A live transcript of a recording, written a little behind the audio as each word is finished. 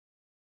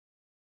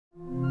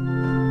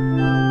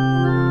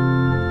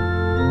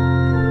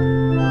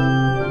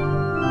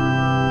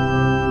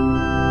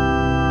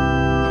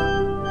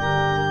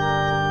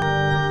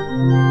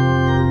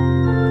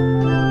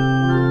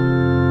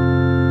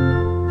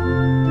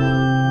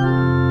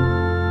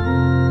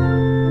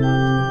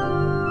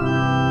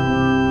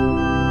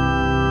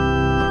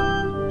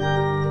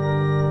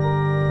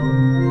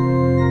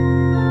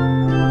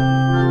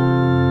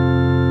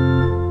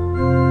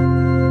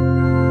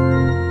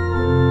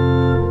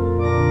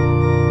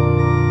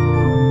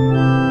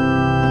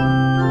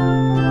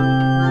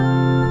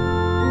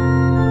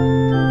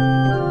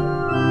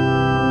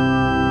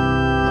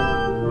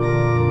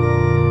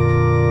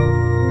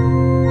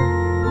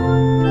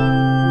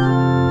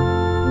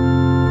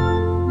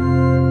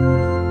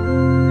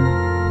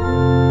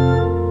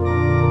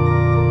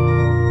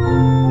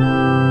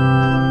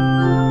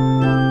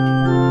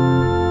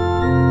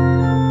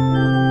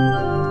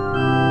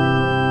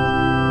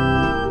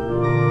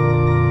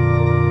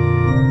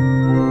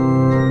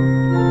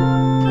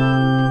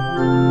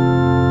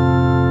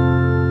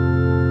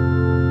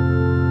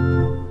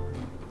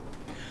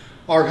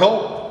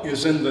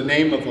is in the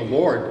name of the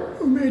Lord,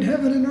 who made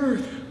heaven and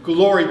earth.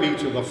 Glory be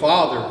to the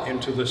Father,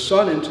 and to the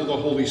Son, and to the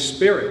Holy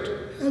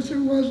Spirit. As it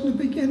was in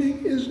the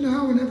beginning, is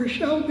now, and ever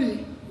shall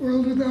be,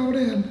 world without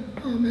end.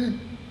 Amen.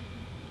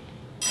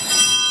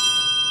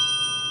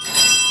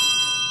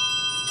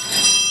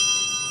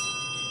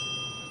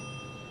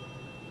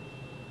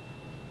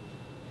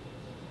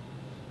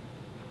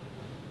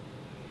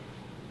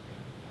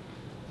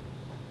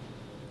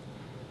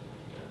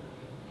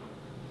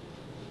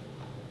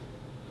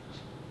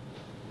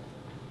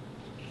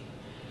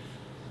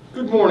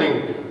 Good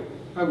morning.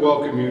 I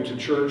welcome you to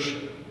church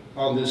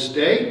on this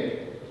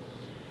day.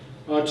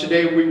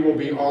 Today we will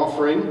be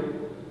offering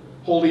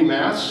Holy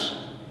Mass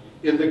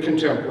in the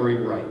contemporary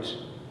rite.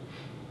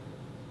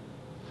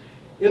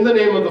 In the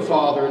name of the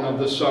Father, and of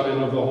the Son,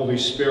 and of the Holy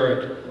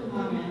Spirit.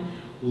 Amen.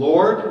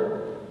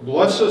 Lord,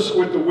 bless us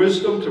with the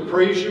wisdom to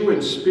praise you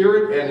in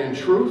spirit and in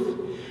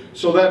truth,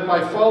 so that by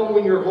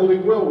following your holy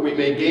will we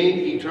may gain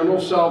eternal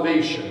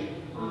salvation.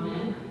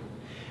 Amen.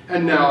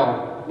 And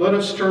now, let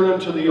us turn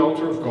unto the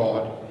altar of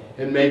God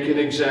and make an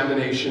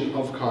examination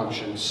of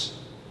conscience.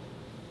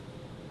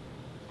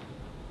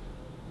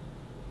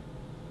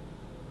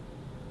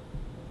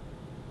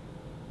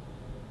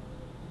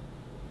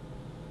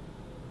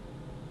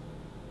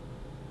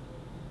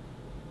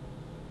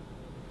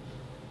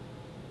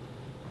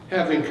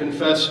 Having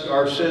confessed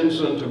our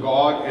sins unto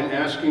God and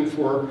asking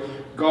for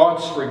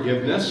God's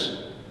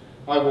forgiveness,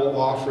 I will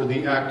offer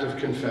the act of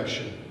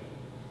confession.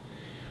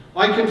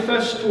 I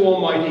confess to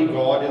Almighty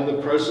God in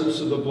the presence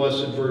of the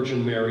Blessed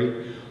Virgin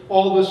Mary,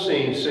 all the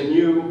saints, and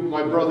you,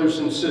 my brothers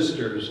and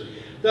sisters,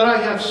 that I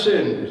have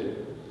sinned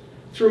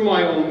through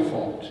my own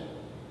fault,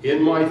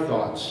 in my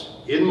thoughts,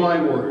 in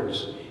my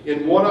words,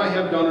 in what I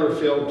have done or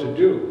failed to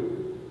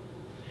do.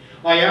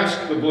 I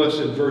ask the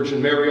Blessed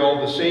Virgin Mary,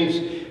 all the saints,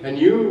 and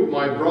you,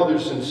 my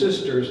brothers and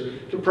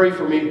sisters, to pray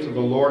for me to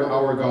the Lord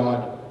our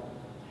God.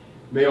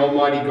 May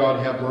Almighty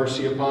God have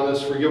mercy upon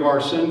us, forgive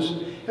our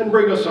sins, and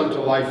bring us unto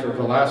life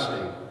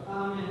everlasting.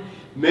 Amen.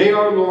 May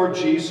our Lord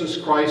Jesus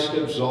Christ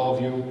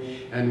absolve you,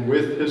 and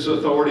with his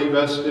authority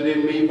vested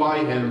in me by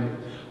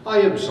him, I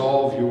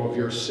absolve you of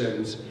your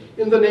sins.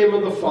 In the name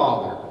of the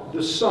Father,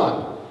 the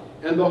Son,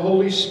 and the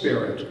Holy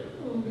Spirit.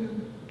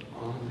 Amen.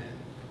 Amen.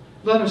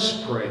 Let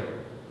us pray.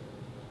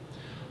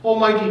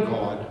 Almighty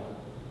God,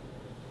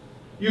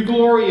 you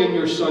glory in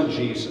your Son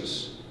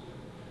Jesus,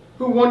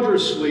 who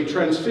wondrously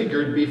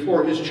transfigured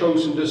before his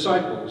chosen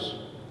disciples.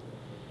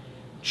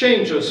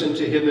 Change us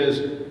into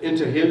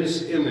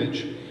his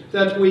image,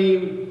 that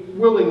we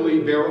willingly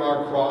bear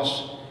our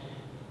cross.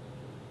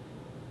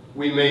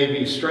 We may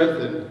be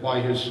strengthened by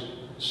his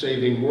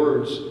saving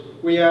words.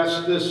 We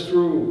ask this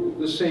through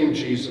the same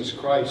Jesus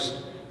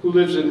Christ, who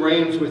lives and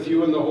reigns with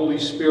you in the Holy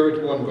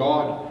Spirit, one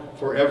God,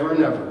 forever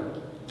and ever.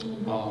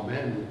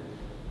 Amen.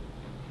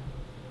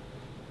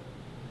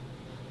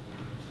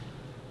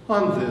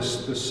 On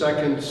this, the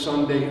second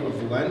Sunday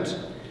of Lent,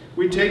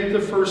 we take the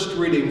first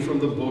reading from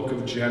the book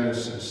of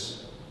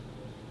Genesis.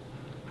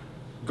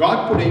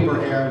 God put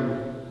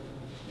Abraham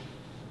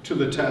to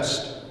the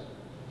test.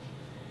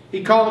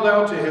 He called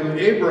out to him,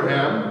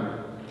 "Abraham."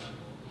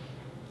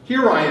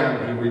 "Here I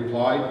am," he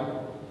replied.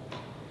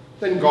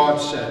 Then God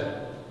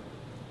said,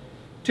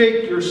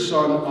 "Take your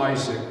son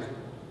Isaac,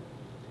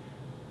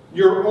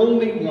 your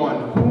only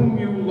one whom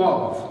you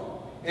love,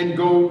 and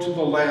go to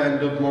the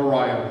land of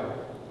Moriah.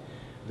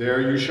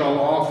 There you shall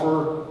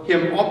offer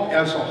him up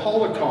as a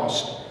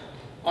holocaust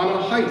on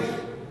a height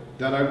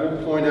that I will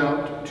point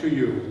out to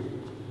you."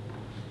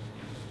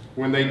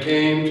 When they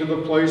came to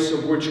the place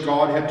of which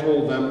God had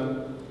told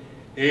them,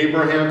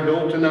 Abraham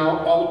built an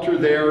altar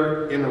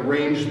there and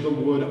arranged the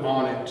wood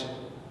on it.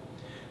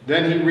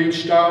 Then he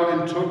reached out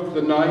and took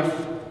the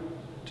knife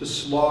to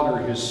slaughter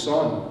his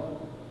son.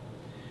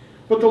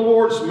 But the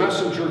Lord's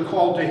messenger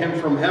called to him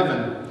from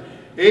heaven,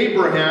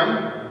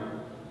 "Abraham,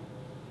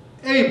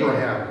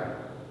 Abraham."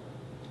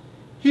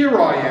 "Here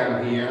I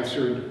am," he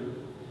answered.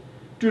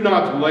 "Do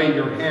not lay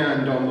your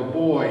hand on the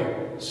boy,"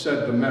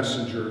 said the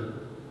messenger.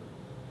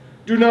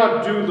 "Do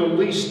not do the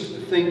least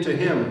thing to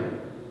him.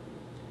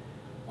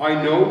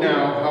 I know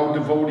now how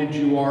devoted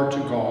you are to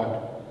God,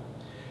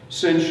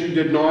 since you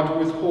did not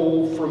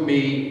withhold from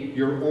me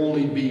your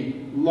only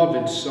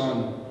beloved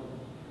son."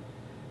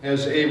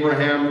 As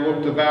Abraham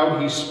looked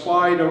about, he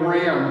spied a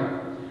ram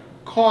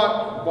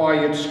caught by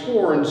its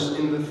horns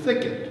in the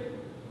thicket.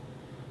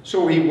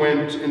 So he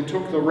went and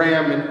took the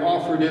ram and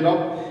offered it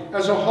up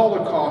as a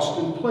holocaust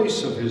in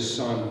place of his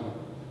son.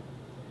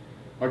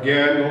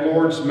 Again, the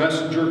Lord's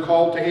messenger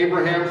called to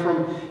Abraham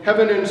from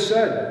heaven and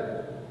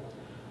said,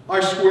 "I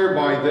swear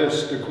by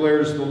this,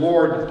 declares the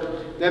Lord,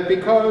 that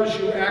because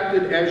you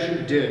acted as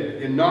you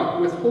did in not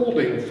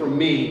withholding from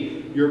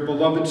me your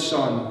beloved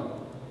son,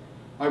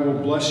 I will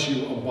bless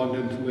you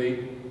abundantly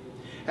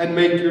and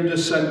make your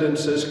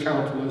descendants as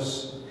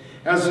countless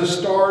as the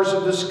stars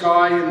of the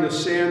sky and the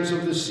sands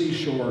of the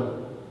seashore.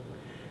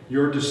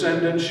 Your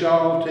descendants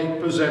shall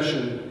take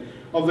possession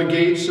of the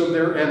gates of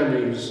their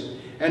enemies,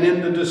 and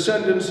in the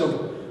descendants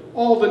of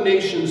all the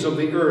nations of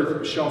the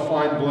earth shall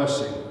find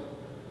blessing.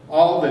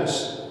 All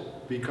this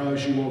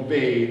because you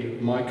obeyed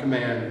my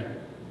command.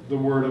 The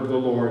word of the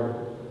Lord.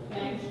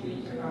 Thanks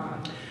be to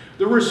God.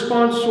 The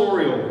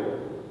responsorial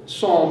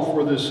psalm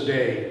for this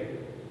day.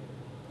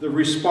 The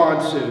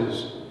response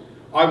is,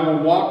 I will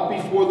walk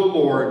before the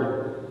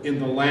Lord in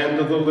the land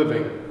of the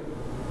living.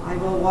 I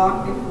will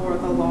walk before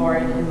the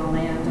Lord in the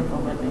land of the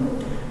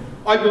living.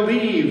 I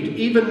believed,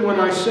 even when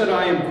I said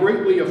I am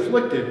greatly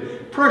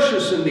afflicted,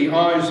 precious in the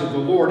eyes of the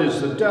Lord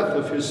is the death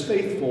of his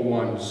faithful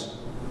ones.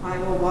 I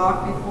will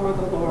walk before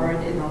the Lord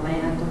in the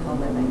land of the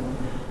living.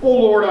 O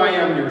Lord, I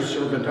am your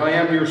servant. I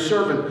am your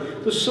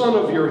servant, the son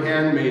of your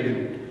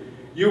handmaiden.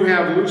 You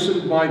have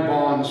loosened my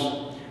bonds.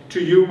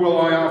 To you will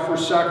I offer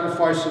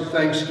sacrifice of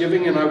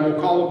thanksgiving, and I will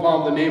call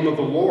upon the name of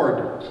the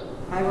Lord.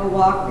 I will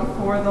walk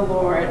before the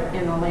Lord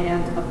in the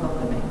land of the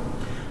living.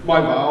 My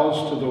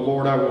vows to the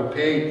Lord I will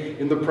pay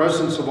in the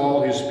presence of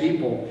all his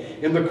people,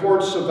 in the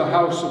courts of the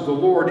house of the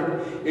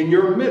Lord, in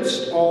your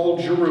midst, all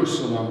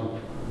Jerusalem.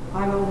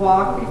 I will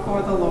walk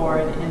before the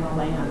Lord in the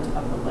land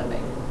of the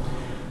living.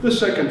 The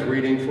second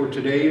reading for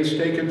today is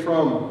taken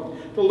from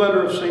the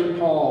letter of St.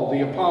 Paul,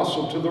 the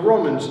apostle to the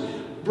Romans.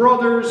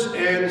 Brothers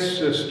and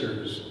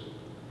sisters,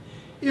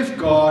 if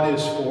God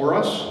is for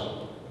us,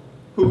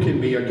 who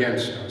can be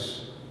against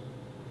us?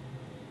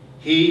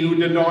 He who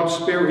did not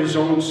spare his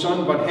own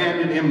son, but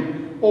handed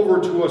him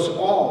over to us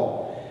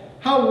all,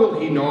 how will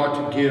he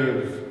not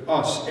give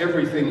us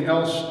everything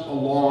else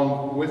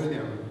along with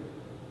him?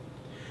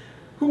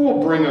 Who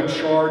will bring a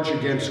charge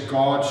against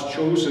God's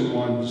chosen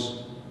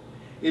ones?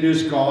 It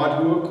is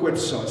God who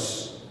acquits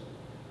us.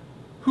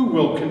 Who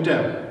will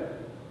condemn?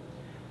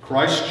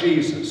 Christ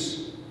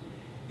Jesus.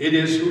 It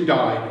is who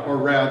died, or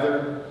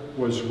rather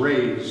was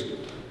raised,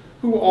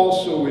 who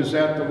also is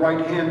at the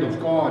right hand of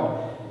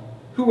God,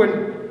 who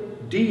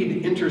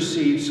indeed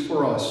intercedes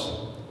for us.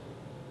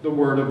 The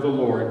word of the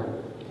Lord.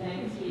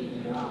 Thanks be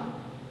to God.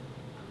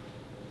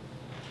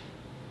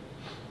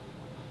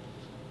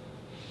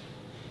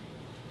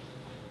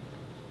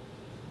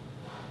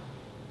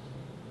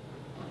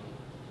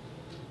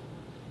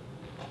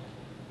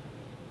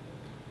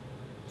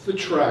 The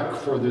track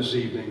for this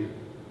evening,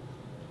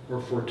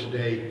 or for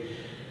today.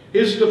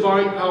 His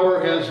divine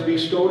power has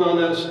bestowed on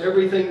us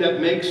everything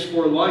that makes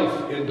for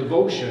life and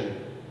devotion,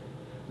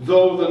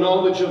 though the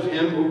knowledge of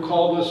him who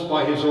called us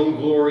by his own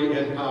glory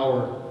and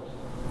power.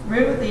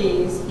 Through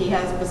these he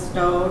has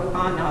bestowed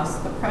on us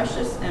the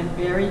precious and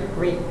very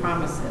great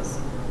promises,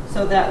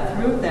 so that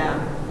through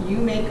them you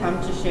may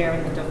come to share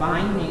in the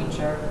divine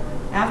nature,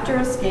 after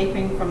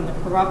escaping from the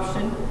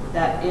corruption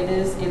that it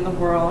is in the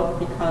world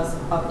because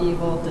of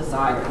evil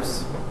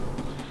desires.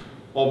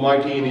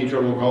 Almighty and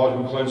eternal God,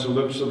 who cleansed the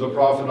lips of the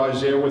prophet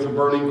Isaiah with a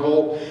burning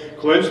coal,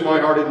 cleanse my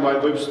heart and my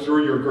lips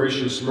through your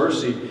gracious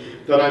mercy,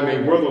 that I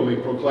may worthily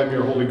proclaim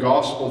your holy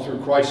gospel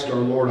through Christ our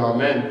Lord.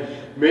 Amen.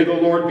 May the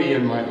Lord be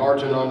in my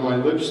heart and on my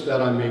lips,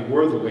 that I may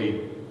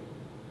worthily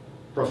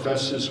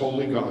profess his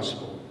holy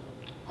gospel.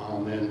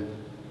 Amen.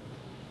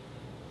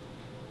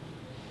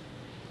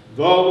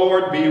 The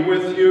Lord be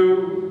with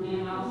you.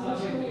 And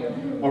also with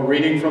you. A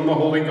reading from the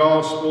Holy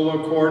Gospel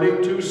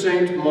according to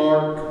St.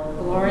 Mark.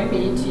 Glory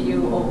be to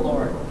you, O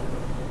Lord.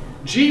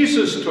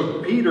 Jesus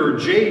took Peter,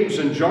 James,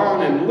 and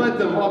John and led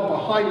them up a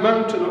high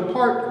mountain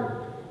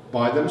apart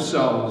by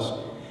themselves,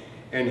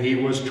 and he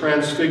was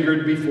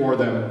transfigured before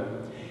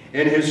them,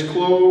 and his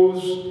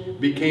clothes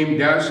became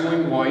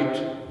dazzling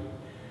white,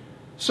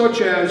 such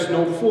as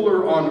no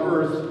fuller on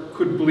earth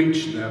could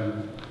bleach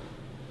them.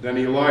 Then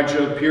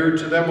Elijah appeared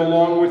to them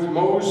along with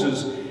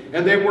Moses,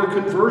 and they were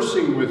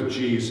conversing with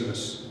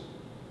Jesus.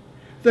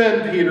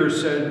 Then Peter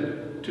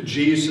said to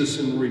Jesus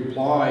in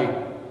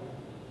reply,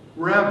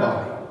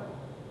 Rabbi,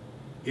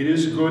 it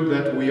is good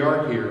that we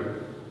are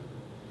here.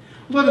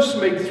 Let us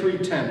make 3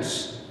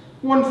 tents,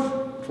 one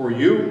for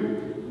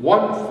you,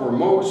 one for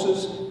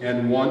Moses,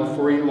 and one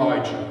for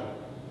Elijah.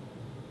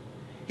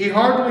 He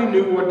hardly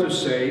knew what to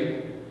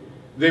say.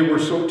 They were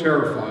so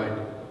terrified.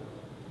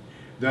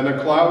 Then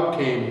a cloud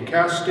came,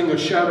 casting a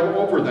shadow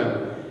over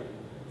them.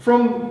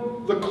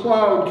 From the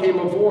cloud came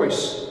a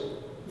voice,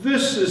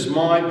 This is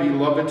my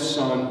beloved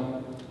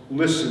Son,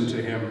 listen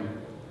to him.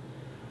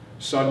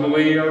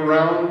 Suddenly,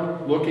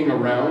 looking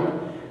around,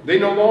 they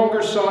no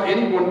longer saw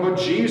anyone but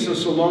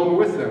Jesus alone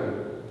with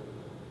them.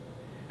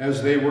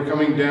 As they were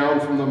coming down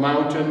from the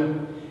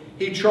mountain,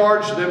 he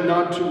charged them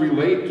not to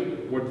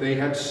relate what they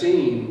had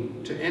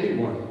seen to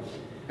anyone,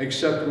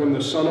 except when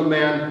the Son of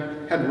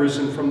Man had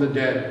risen from the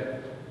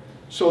dead.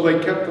 So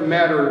they kept the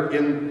matter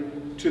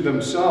to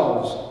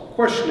themselves,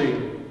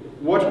 questioning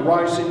what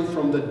rising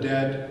from the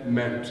dead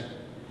meant.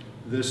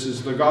 This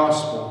is the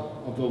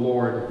gospel of the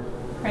Lord.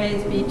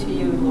 Praise be to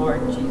you,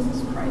 Lord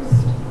Jesus Christ.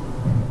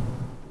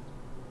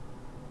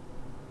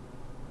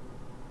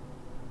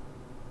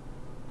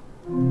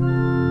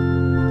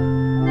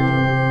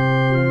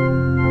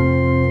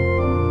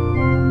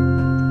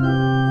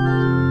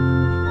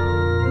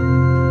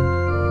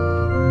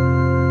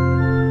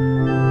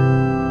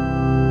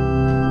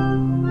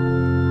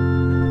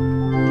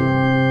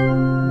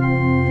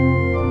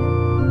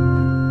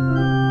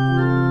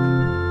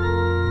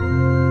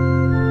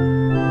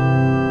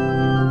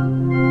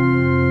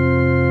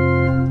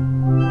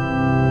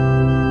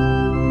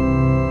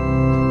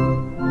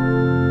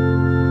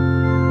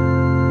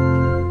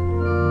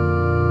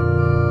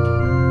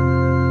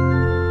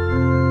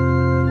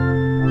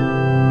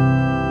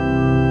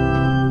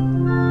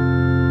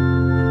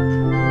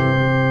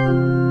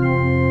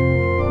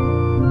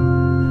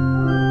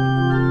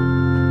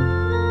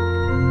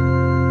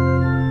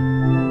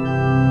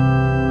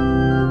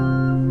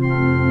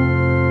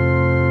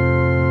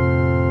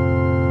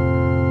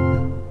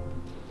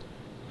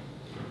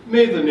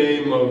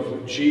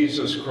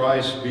 Jesus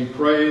Christ be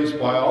praised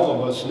by all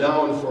of us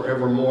now and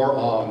forevermore.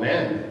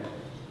 Amen.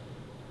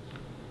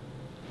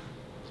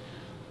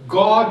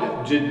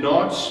 God did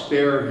not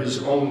spare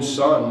his own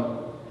Son,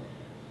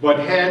 but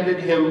handed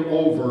him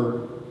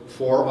over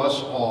for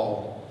us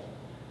all.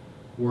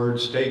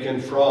 Words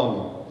taken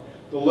from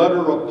the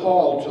letter of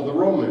Paul to the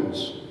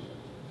Romans.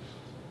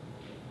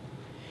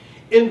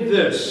 In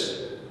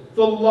this,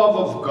 the love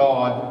of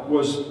God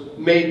was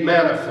made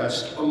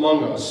manifest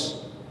among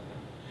us,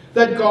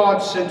 that God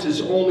sent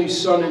his only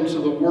Son into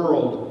the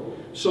world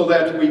so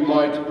that we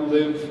might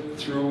live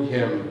through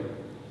him.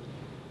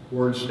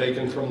 Words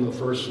taken from the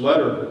first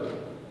letter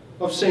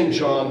of St.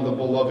 John, the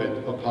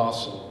beloved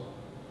apostle.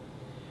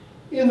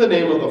 In the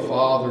name of the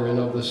Father, and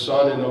of the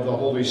Son, and of the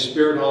Holy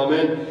Spirit,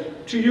 amen.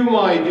 To you,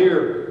 my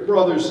dear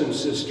brothers and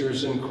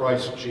sisters in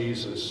Christ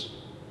Jesus.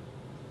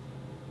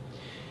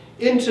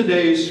 In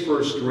today's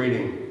first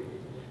reading,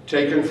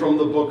 taken from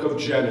the book of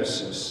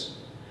Genesis,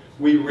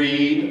 we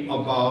read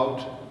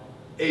about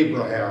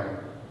Abraham.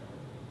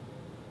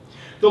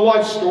 The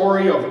life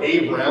story of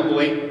Abram,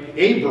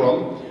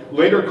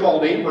 later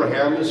called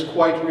Abraham, is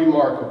quite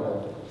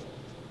remarkable.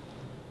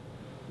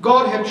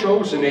 God had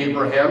chosen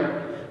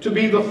Abraham to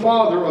be the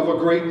father of a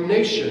great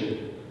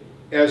nation,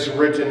 as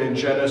written in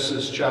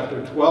Genesis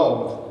chapter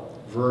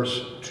 12,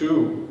 verse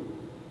 2.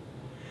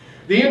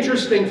 The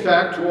interesting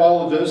fact to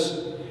all of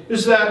this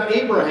is that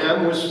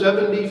Abraham was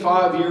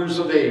 75 years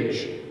of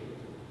age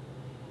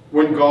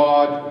when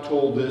God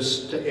told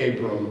this to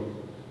Abram.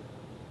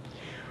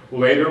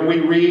 Later we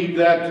read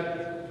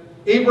that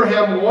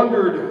Abraham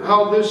wondered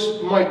how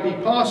this might be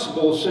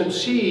possible,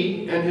 since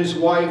he and his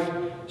wife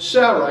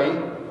Sarai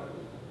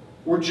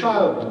were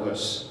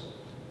childless.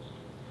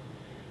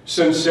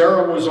 Since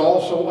Sarah was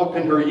also up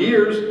in her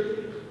years,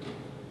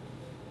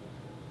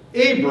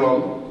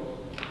 Abram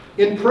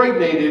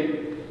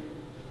impregnated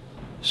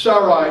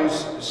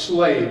Sarai's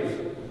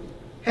slave,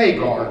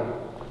 Hagar,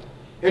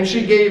 and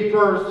she gave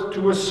birth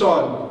to a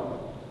son,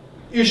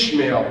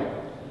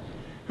 Ishmael,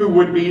 who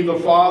would be the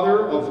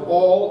father of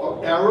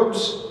all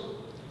Arabs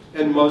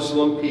and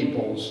Muslim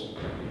peoples.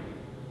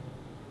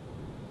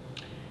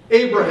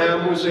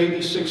 Abraham was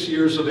 86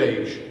 years of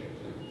age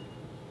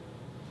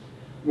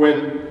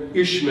when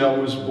Ishmael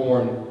was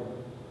born.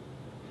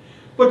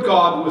 But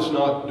God was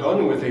not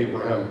done with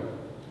Abraham.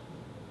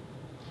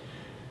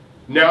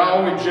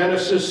 Now in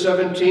Genesis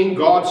 17,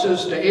 God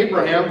says to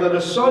Abraham that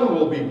a son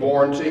will be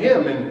born to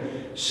him,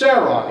 and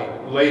Sarai,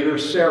 later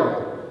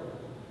Sarah.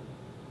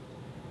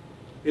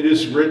 It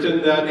is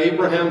written that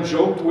Abraham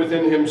joked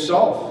within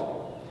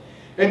himself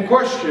and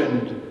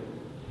questioned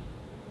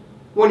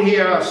when he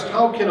asked,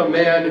 how can a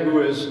man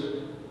who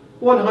is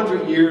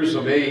 100 years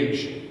of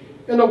age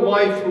and a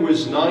wife who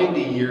is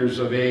 90 years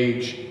of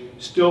age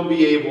still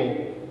be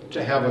able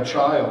to have a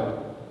child?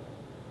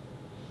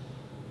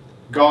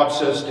 God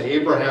says to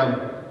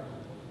Abraham,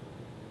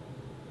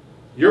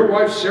 your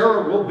wife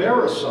Sarah will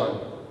bear a son,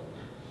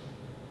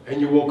 and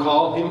you will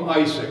call him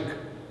Isaac.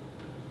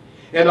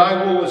 And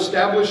I will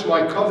establish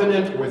my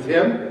covenant with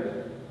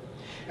him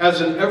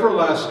as an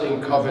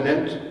everlasting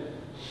covenant,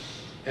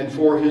 and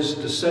for his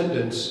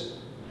descendants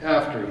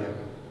after him.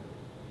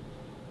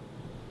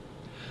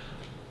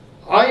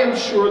 I am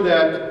sure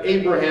that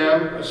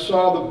Abraham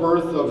saw the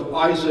birth of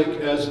Isaac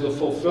as the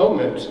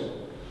fulfillment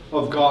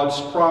of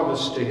God's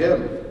promise to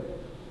him.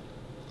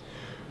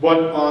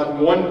 But on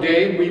one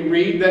day we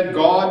read that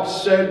God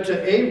said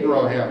to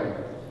Abraham,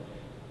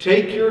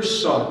 take your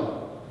son,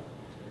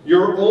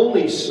 your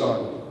only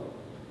son,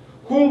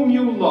 whom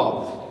you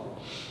love,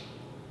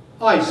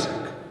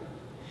 Isaac,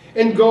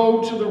 and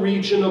go to the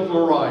region of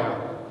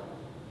Moriah.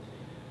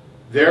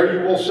 There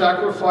you will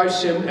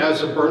sacrifice him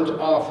as a burnt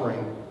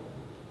offering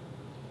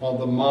on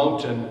the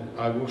mountain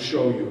I will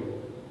show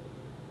you.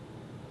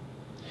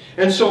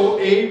 And so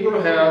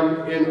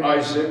Abraham and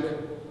Isaac,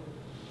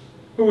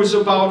 who was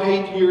about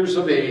 8 years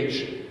of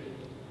age,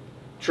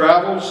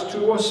 travels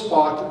to a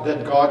spot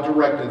that God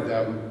directed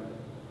them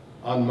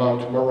on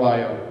Mount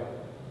Moriah.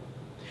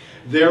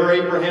 There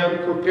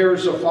Abraham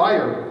prepares a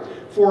fire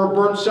for a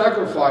burnt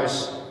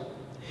sacrifice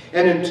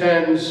and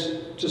intends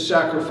to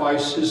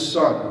sacrifice his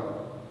son.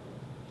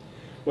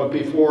 But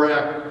before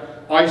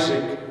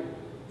Isaac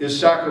is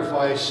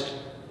sacrificed,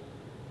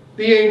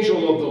 the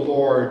angel of the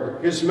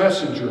Lord, his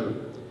messenger,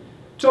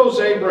 tells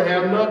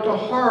Abraham not to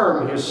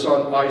harm his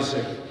son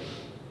Isaac.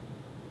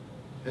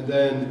 And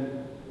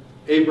then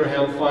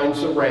Abraham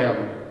finds a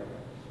ram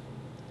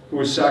who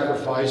is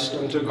sacrificed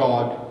unto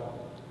God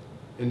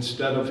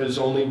instead of his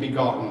only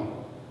begotten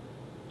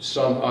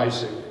son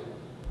Isaac.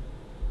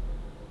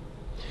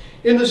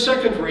 In the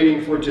second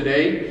reading for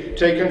today,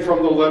 taken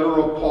from the letter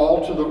of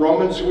Paul to the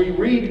Romans, we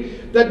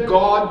read that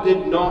God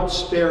did not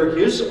spare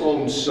his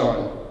own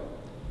son,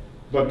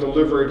 but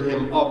delivered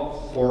him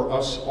up for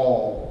us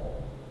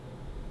all.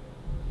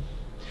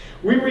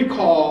 We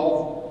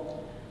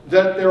recall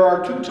that there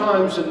are 2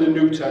 times in the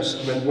New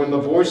Testament when the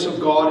voice of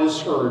God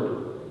is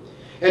heard,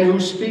 and who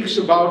speaks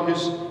about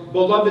his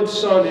beloved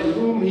Son in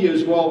whom he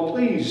is well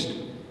pleased,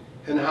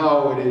 and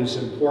how it is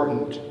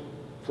important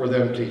for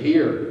them to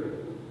hear.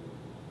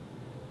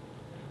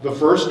 The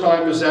first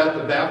time is at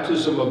the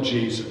baptism of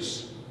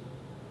Jesus,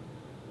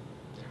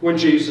 when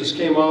Jesus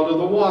came out of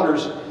the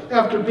waters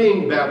after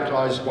being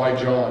baptized by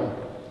John.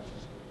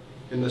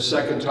 And the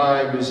second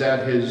time is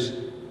at his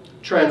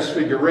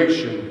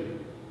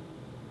transfiguration,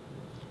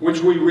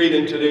 which we read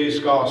in today's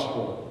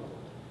gospel,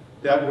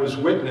 that was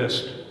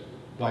witnessed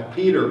by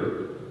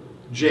Peter,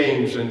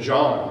 James, and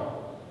John,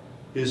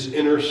 his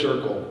inner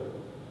circle.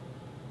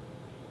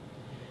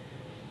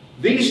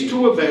 These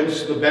two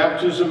events, the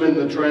baptism and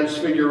the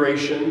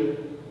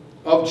transfiguration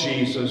of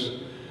Jesus,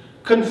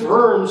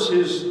 confirms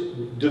his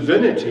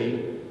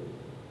divinity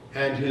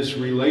and his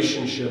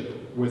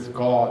relationship with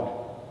God.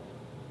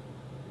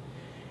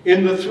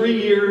 In the 3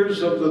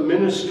 years of the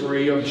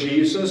ministry of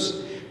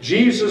Jesus,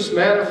 Jesus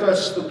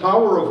manifests the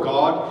power of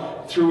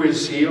God through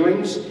his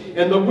healings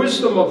and the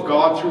wisdom of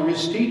God through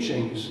his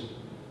teachings.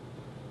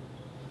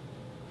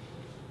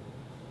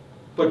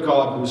 But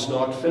God was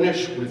not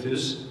finished with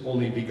his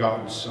only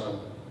begotten Son.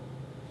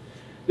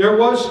 There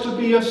was to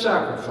be a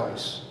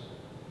sacrifice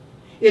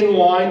in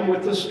line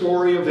with the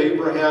story of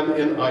Abraham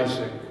and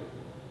Isaac.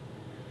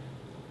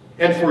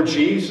 And for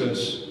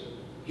Jesus,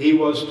 he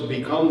was to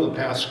become the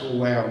Paschal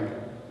Lamb.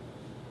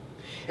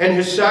 And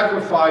his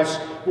sacrifice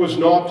was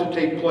not to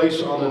take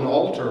place on an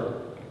altar,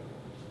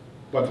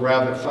 but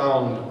rather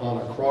found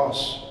on a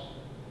cross.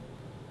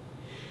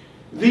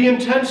 The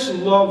intense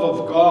love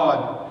of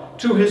God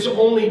to his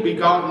only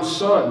begotten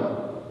Son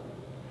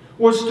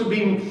was to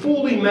be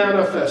fully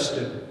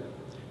manifested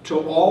to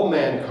all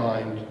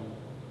mankind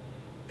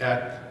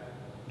at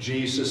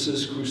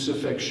Jesus'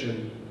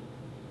 crucifixion.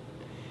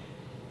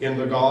 In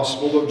the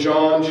Gospel of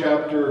John,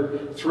 chapter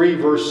 3,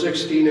 verse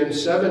 16 and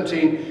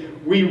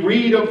 17, we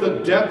read of the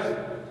depth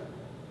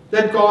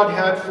that God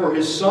had for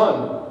his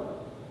Son,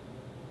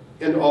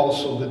 and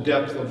also the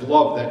depth of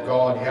love that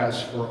God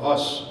has for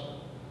us.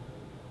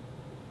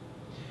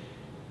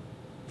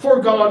 For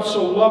God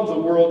so loved the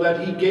world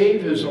that he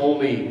gave his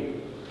one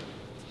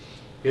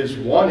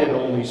and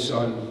only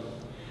Son,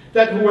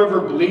 that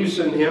whoever believes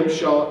in him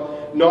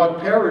shall not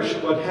perish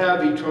but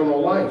have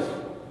eternal life.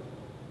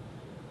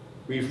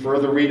 We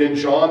further read in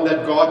John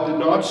that God did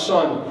not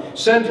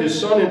send his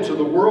Son into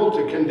the world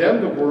to condemn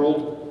the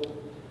world,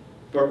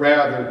 but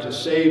rather to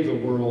save the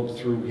world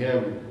through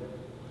him.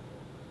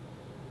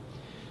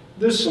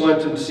 This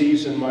Lenten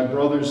season, my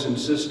brothers and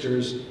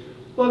sisters,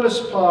 let us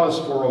pause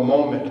for a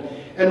moment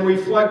and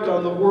reflect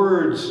on the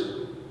words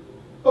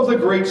of the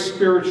great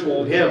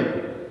spiritual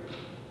hymn,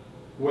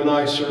 "When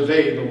I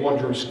Survey the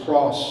Wondrous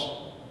Cross."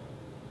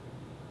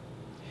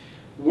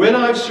 When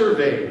I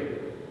survey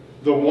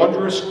the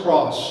wondrous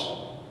cross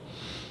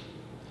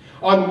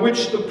on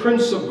which the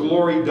Prince of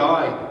Glory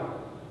died,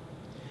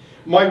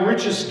 my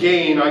richest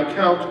gain I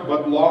count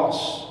but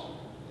loss,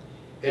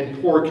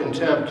 and pour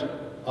contempt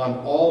on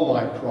all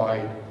my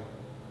pride.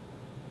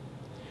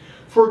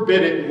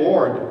 Forbid it,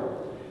 Lord,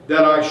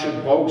 that I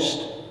should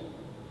boast,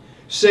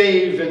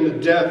 save in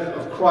the death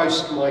of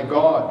Christ my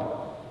God.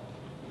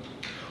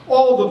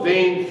 All the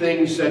vain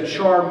things that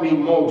charm me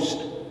most,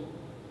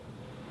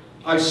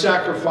 I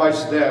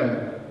sacrifice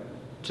them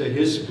to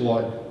his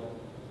blood.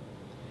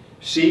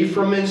 See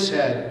from his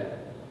head,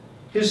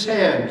 his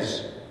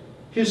hands,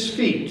 his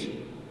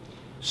feet,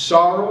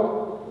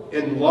 sorrow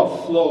and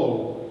love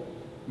flow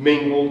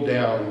mingled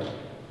down.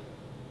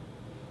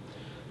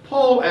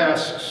 Paul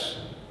asks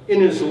in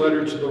his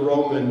letter to the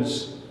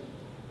Romans,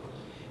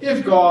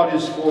 if God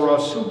is for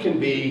us, who can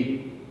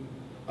be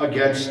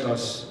against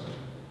us?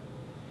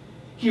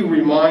 He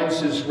reminds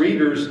his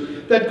readers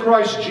that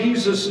Christ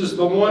Jesus is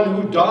the one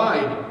who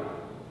died,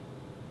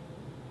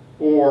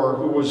 or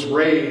who was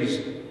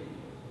raised,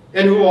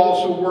 and who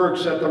also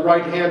works at the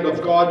right hand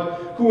of God,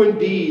 who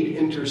indeed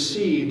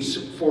intercedes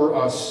for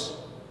us.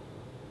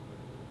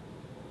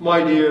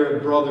 My dear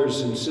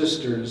brothers and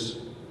sisters,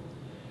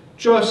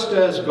 just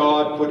as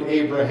God put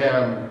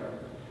Abraham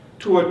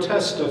to a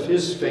test of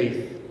his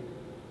faith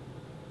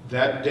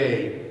that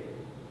day,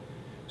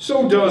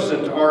 so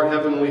doesn't our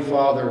Heavenly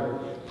Father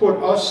put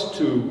us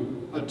to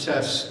a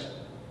test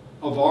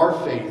of our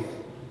faith,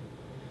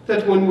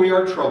 that when we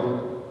are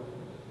troubled,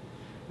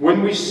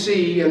 when we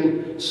see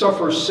and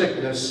suffer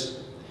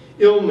sickness,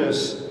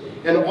 illness,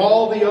 and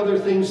all the other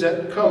things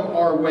that come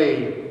our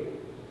way,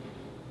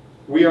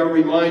 we are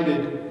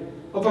reminded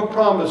of a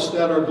promise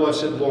that our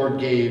blessed Lord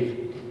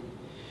gave.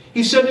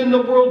 He said, in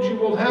the world you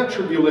will have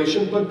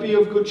tribulation, but be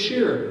of good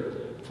cheer,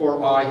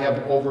 for I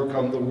have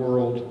overcome the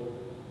world.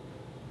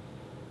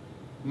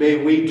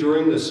 May we,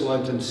 during this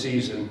Lenten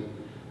season,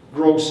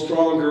 grow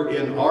stronger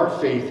in our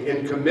faith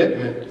and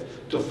commitment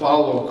to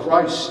follow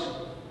Christ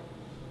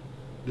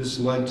this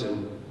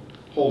Lenten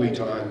holy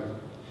time.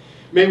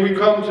 May we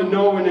come to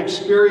know and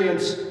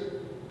experience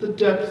the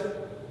depth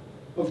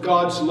of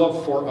God's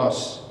love for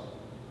us,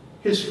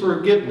 his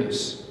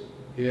forgiveness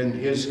and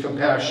his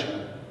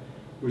compassion,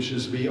 which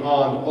is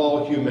beyond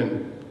all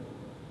human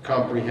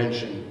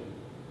comprehension.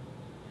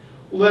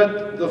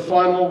 Let the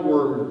final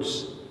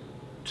words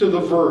to the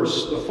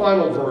verse, the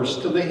final verse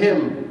to the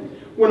hymn,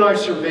 When I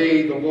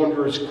survey the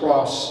wondrous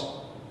cross,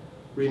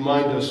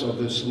 remind us of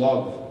this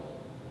love.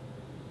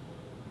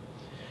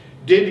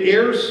 Did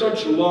e'er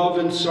such love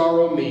and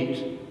sorrow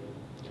meet,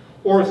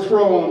 or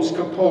thrones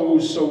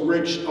compose so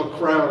rich a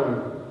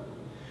crown?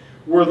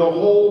 Were the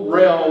whole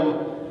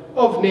realm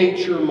of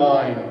nature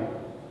mine,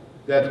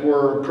 that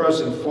were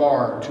present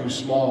far too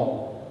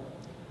small?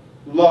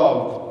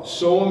 Love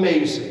so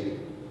amazing,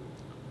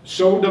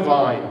 so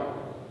divine,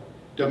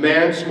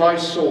 demands my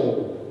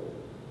soul,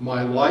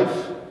 my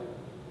life,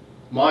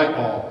 my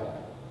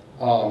all.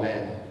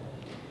 Amen.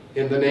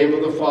 In the name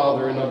of the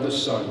Father, and of the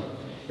Son,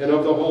 and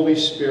of the Holy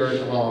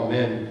Spirit.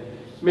 Amen.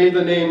 May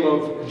the name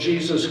of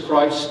Jesus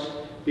Christ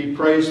be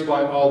praised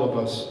by all of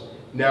us,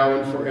 now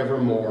and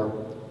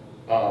forevermore.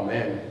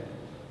 Amen.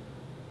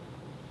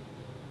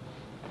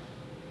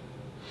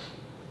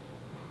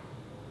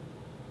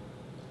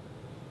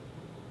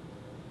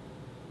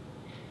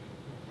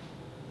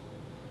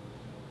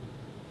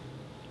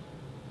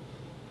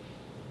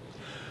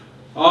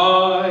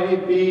 I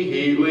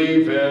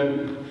believe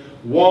in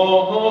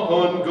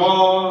one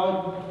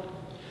God,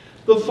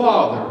 the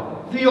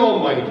Father, the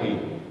Almighty,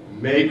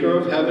 maker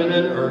of heaven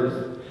and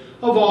earth,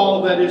 of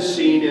all that is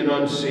seen and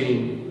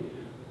unseen.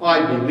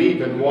 I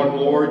believe in one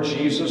Lord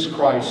Jesus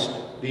Christ,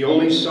 the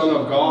only Son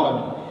of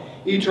God,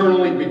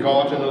 eternally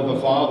begotten of the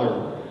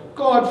Father,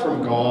 God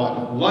from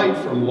God, light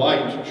from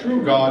light,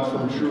 true God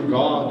from true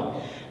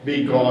God,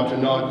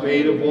 begotten, not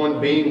made, of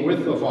one being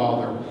with the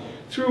Father.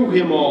 Through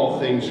him all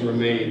things were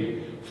made.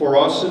 For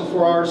us and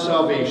for our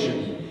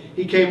salvation,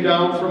 he came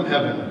down from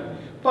heaven.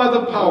 By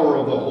the power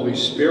of the Holy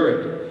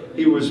Spirit,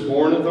 he was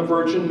born of the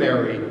Virgin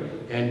Mary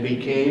and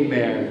became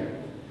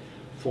man.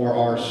 For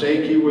our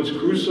sake he was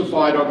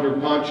crucified under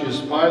Pontius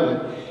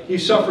Pilate. He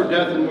suffered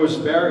death and was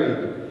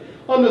buried.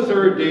 On the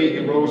third day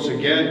he rose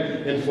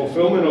again. In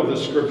fulfillment of the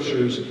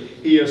Scriptures,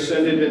 he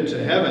ascended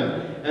into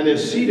heaven and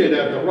is seated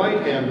at the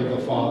right hand of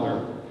the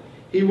Father.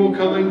 He will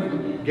come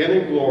again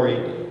in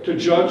glory to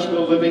judge the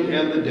living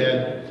and the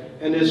dead,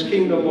 and his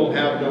kingdom will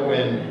have no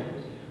end.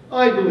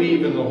 I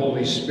believe in the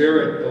Holy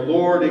Spirit, the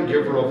Lord and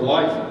giver of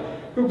life,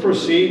 who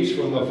proceeds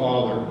from the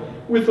Father.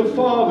 With the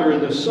Father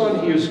and the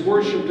Son he is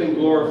worshipped and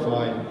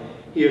glorified.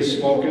 He has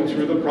spoken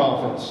through the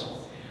prophets.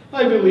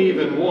 I believe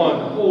in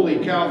one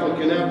holy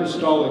Catholic and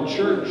Apostolic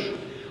Church.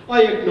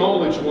 I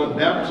acknowledge one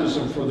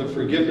baptism for the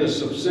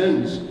forgiveness of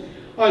sins.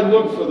 I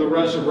look for the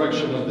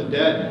resurrection of the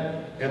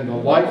dead and the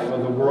life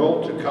of the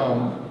world to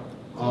come.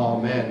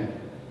 Amen.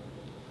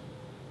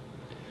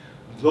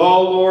 The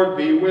Lord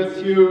be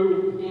with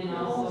you. And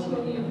also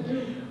with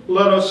you.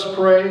 Let us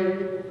pray.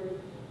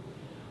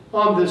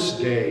 On this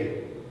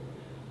day,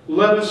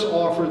 let us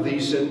offer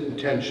these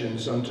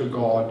intentions unto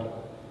God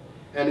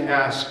and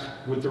ask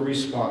with the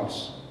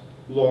response,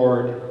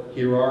 Lord,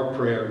 hear our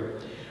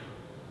prayer.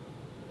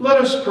 Let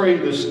us pray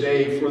this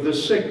day for the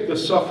sick, the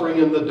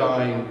suffering, and the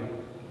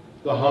dying,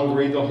 the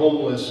hungry, the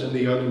homeless, and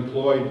the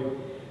unemployed,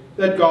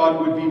 that God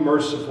would be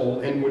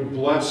merciful and would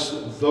bless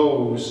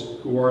those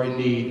who are in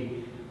need.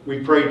 We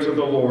pray to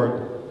the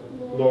Lord.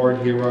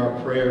 Lord, hear our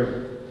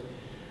prayer.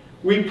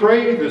 We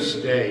pray this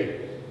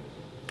day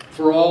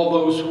for all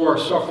those who are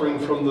suffering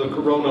from the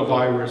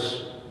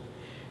coronavirus,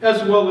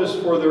 as well as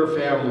for their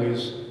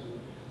families,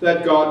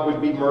 that God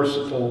would be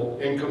merciful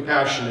and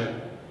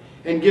compassionate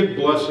and give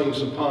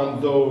blessings upon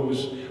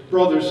those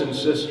brothers and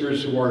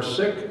sisters who are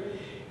sick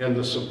and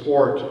the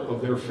support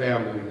of their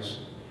families.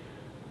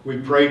 We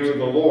pray to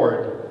the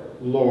Lord.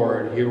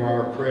 Lord, hear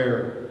our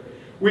prayer.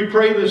 We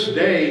pray this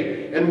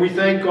day, and we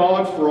thank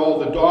God for all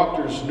the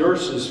doctors,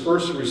 nurses,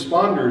 first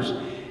responders,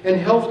 and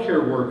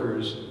healthcare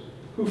workers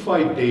who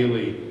fight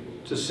daily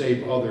to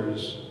save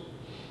others.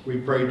 We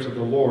pray to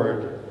the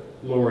Lord.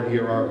 Lord,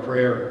 hear our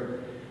prayer.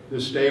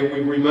 This day we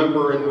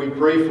remember and we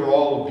pray for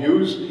all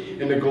abused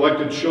and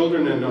neglected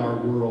children in our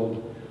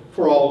world,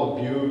 for all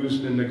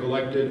abused and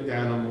neglected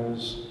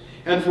animals,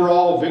 and for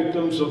all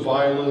victims of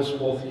violence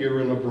both here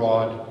and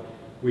abroad.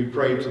 We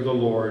pray to the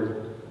Lord.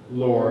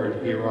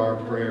 Lord, hear our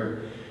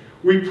prayer.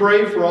 We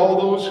pray for all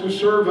those who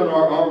serve in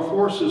our armed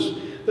forces,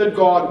 that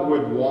God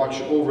would watch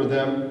over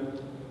them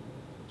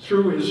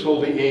through his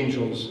holy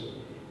angels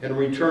and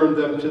return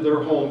them to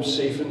their homes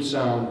safe and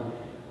sound.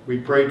 We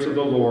pray to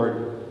the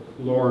Lord.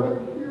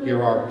 Lord,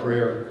 hear our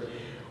prayer.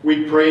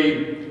 We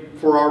pray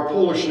for our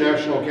Polish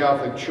National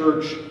Catholic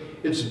Church,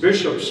 its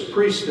bishops,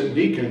 priests, and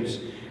deacons,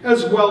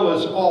 as well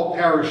as all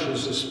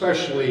parishes,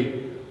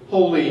 especially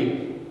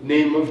Holy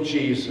Name of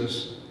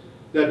Jesus,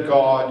 that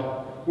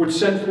God would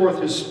send forth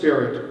his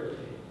Spirit,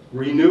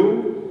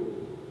 renew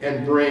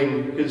and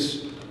bring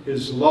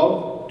his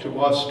love to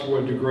us to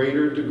a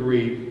greater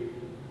degree.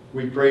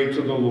 We pray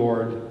to the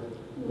Lord.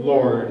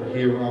 Lord,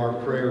 hear our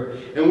prayer.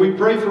 And we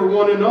pray for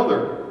one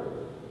another,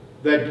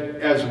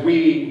 that as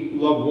we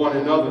love one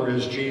another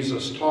as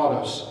Jesus taught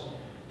us,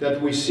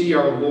 that we see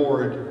our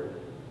Lord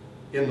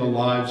in the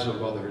lives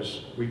of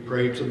others. We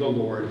pray to the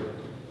Lord.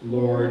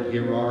 Lord,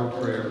 hear our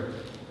prayer.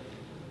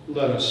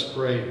 Let us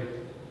pray.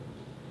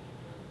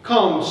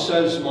 Come,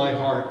 says my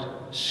heart,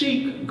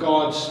 seek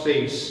God's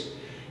face.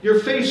 Your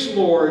face,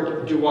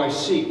 Lord, do I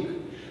seek.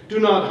 Do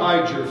not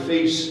hide your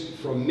face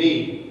from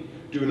me.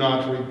 Do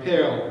not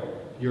repel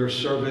your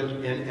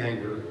servant in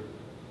anger.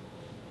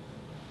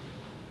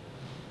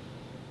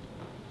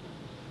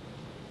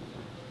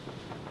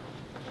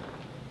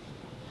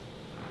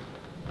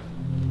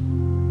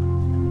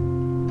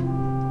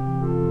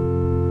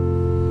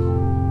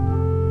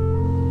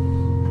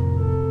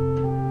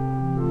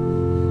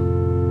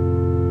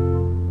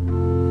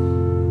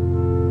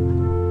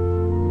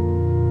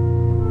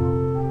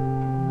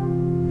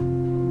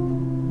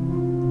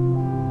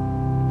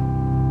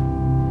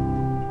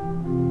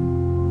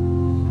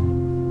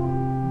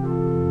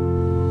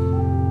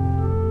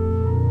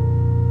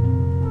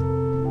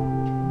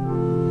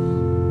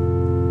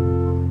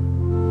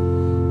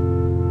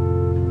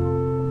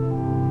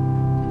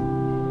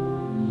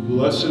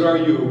 Blessed are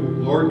you,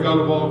 Lord God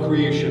of all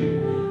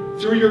creation.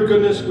 Through your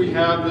goodness we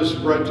have this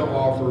bread to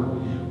offer,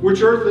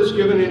 which earth has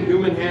given and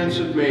human hands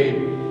have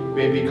made,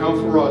 may become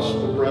for us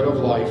the bread of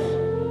life.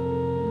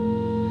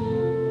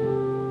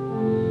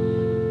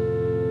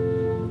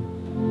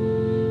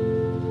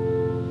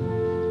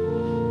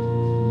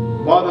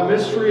 By the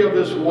mystery of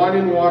this wine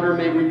and water,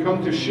 may we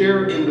come to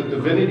share in the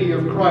divinity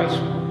of Christ,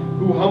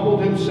 who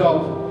humbled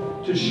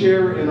himself to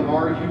share in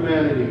our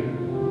humanity.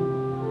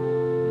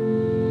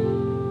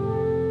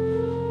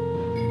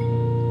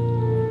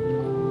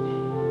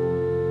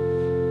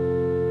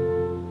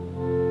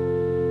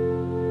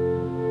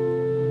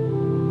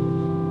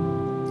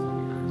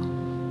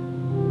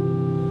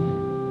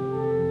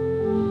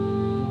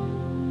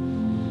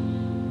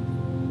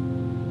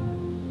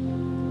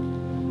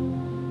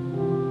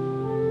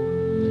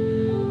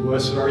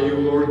 Blessed are you,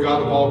 Lord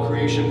God of all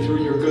creation.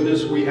 Through your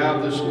goodness we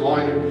have this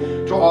wine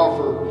to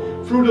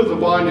offer. Fruit of the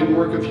vine and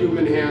work of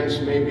human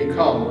hands may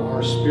become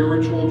our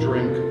spiritual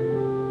drink.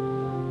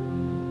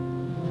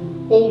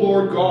 O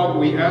Lord God,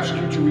 we ask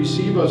you to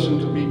receive us and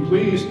to be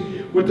pleased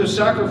with the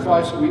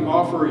sacrifice we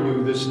offer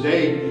you this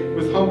day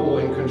with humble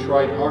and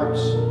contrite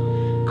hearts.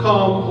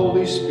 Come,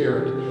 Holy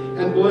Spirit,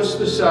 and bless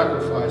the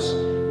sacrifice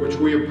which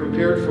we have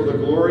prepared for the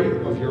glory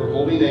of your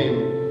holy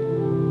name.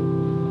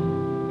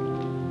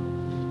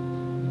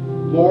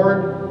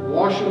 Lord,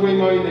 wash away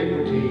my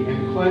iniquity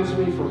and cleanse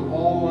me from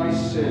all my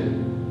sin.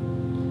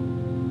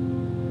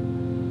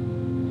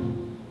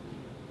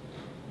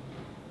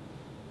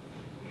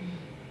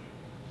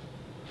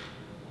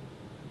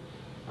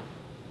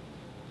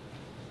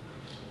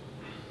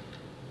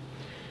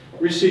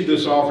 Receive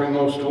this offering,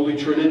 most holy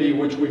Trinity,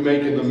 which we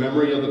make in the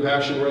memory of the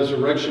passion,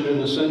 resurrection,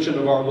 and ascension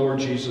of our Lord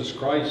Jesus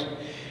Christ,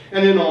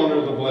 and in honor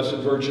of the Blessed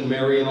Virgin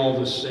Mary and all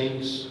the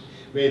saints.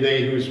 May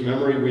they whose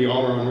memory we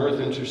honor on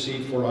earth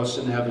intercede for us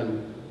in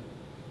heaven.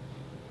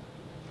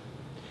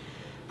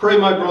 Pray,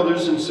 my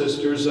brothers and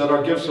sisters, that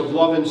our gifts of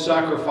love and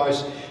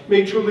sacrifice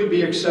may truly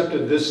be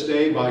accepted this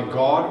day by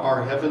God,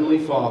 our Heavenly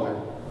Father.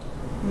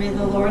 May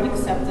the Lord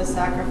accept the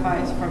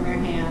sacrifice from your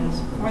hands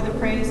for the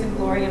praise and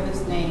glory of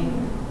his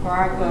name, for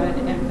our good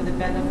and for the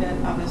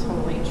benefit of his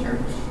holy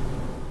church.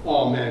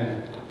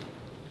 Amen.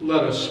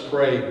 Let us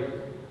pray.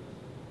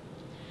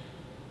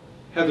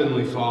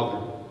 Heavenly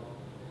Father,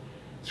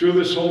 through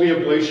this holy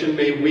oblation,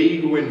 may we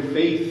who in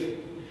faith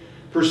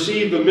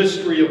perceive the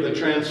mystery of the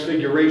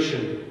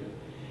Transfiguration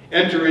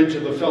enter into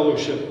the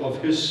fellowship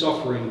of his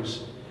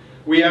sufferings.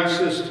 We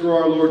ask this through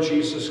our Lord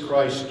Jesus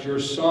Christ,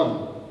 your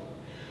Son,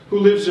 who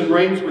lives and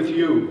reigns with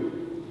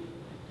you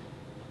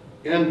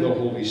and the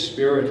Holy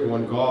Spirit,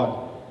 one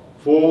God,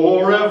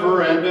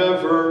 forever and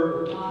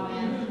ever.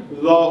 Amen.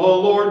 The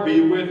Lord be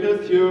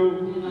with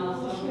you. And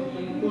also with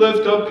you.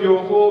 Lift up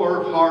your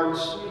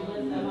hearts.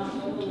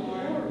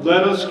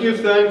 Let us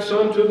give thanks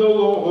unto the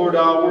Lord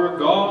our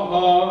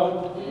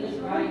God. It is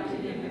right to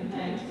give him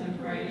thanks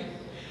and praise.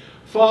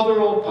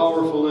 Father,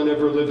 all-powerful and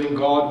ever-living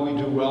God, we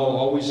do well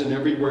always and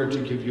everywhere to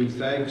give you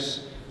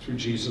thanks through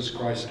Jesus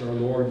Christ our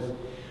Lord.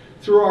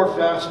 Through our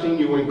fasting,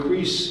 you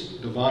increase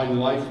divine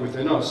life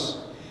within us.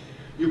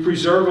 You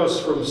preserve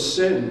us from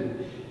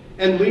sin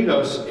and lead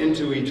us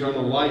into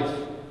eternal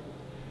life.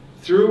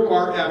 Through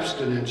our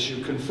abstinence,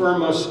 you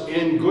confirm us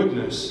in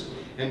goodness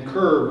and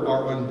curb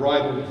our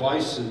unbridled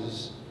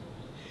vices.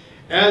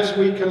 As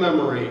we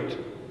commemorate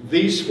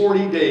these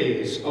 40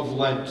 days of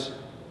Lent,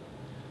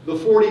 the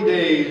 40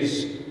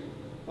 days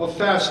of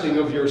fasting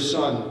of your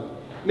Son,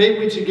 may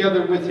we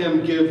together with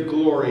him give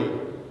glory.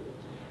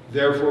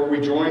 Therefore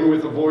we join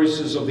with the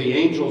voices of the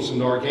angels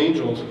and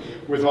archangels,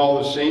 with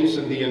all the saints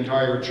and the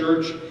entire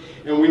church,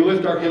 and we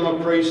lift our hymn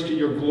of praise to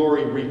your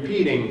glory,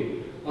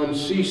 repeating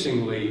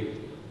unceasingly,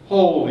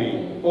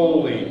 Holy,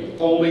 holy,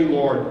 holy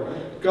Lord,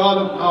 God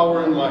of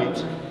power and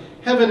might.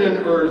 Heaven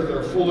and earth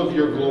are full of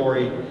your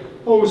glory.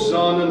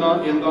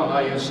 Hosanna in the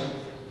highest.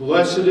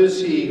 Blessed is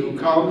he who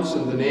comes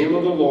in the name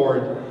of the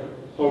Lord.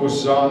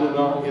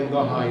 Hosanna in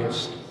the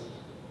highest.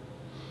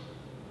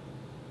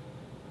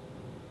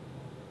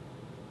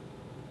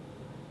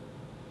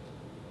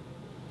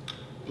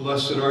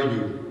 Blessed are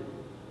you,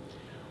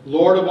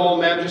 Lord of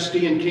all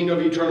majesty and King of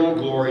eternal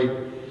glory,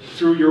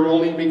 through your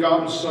only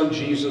begotten Son,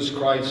 Jesus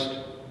Christ.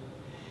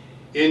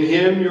 In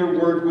him your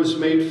word was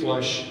made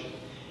flesh,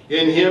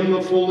 In him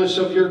the fullness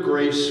of your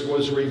grace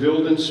was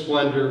revealed in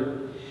splendor.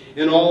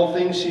 In all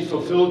things he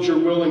fulfilled your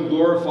will and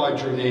glorified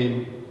your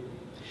name.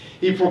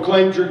 He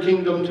proclaimed your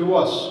kingdom to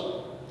us.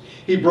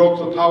 He broke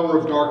the power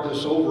of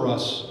darkness over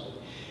us.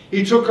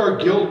 He took our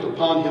guilt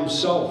upon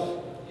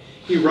himself.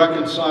 He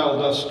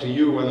reconciled us to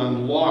you and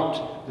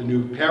unlocked the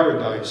new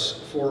paradise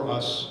for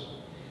us.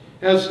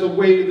 As the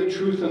way, the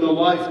truth, and the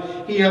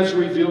life, he has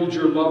revealed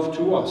your love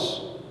to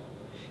us.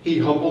 He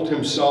humbled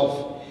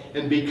himself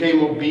and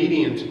became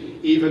obedient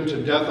even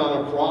to death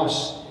on a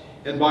cross,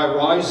 and by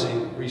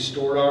rising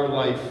restored our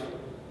life.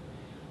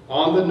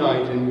 On the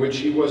night in which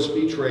he was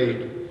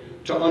betrayed,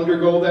 to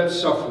undergo that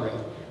suffering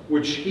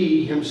which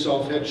he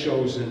himself had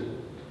chosen,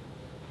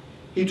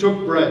 he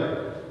took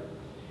bread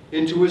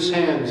into his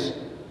hands,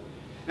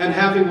 and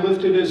having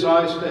lifted his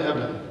eyes to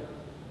heaven,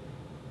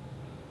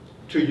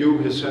 to you,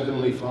 his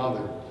heavenly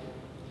Father,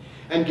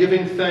 and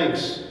giving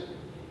thanks,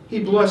 he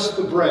blessed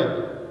the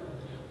bread,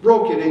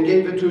 broke it, and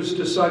gave it to his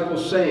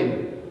disciples,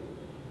 saying,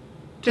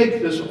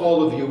 "Take this,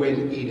 all of you,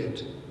 and eat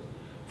it,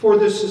 for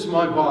this is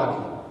my body,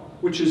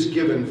 which is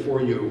given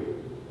for you."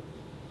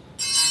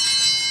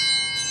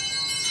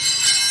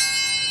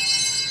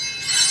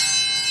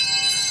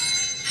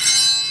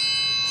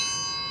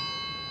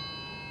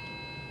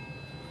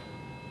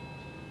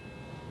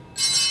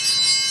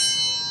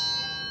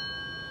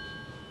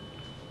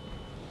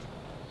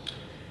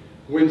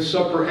 When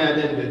supper had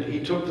ended, he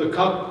took the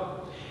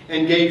cup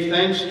and gave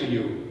thanks to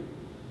you.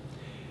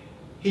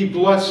 He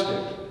blessed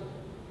it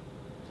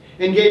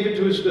and gave it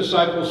to his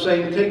disciples,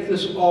 saying, "Take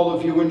this, all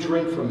of you, and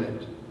drink from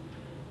it.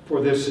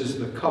 For this is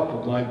the cup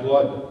of my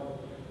blood,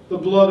 the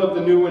blood of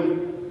the new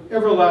and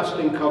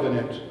everlasting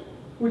covenant,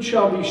 which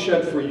shall be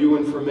shed for you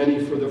and for many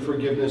for the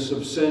forgiveness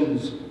of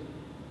sins.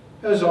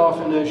 As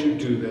often as you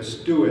do this,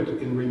 do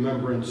it in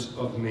remembrance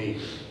of me."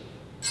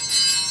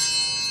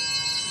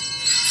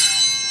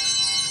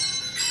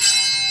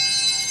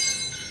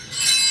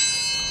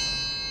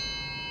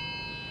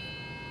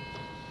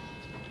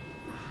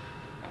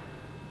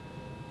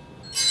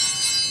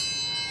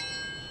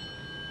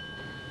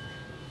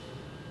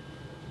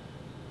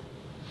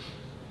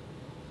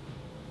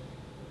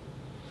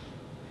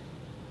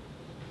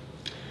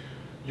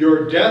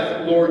 Your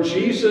death, Lord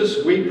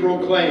Jesus, we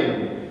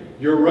proclaim.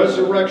 Your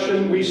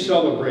resurrection we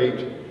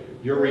celebrate.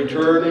 Your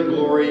return in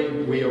glory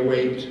we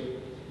await.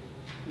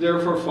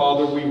 Therefore,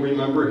 Father, we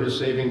remember his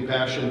saving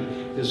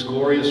passion, his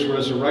glorious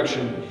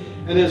resurrection,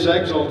 and his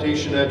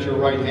exaltation at your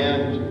right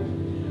hand.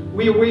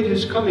 We await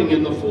his coming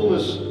in the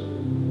fullness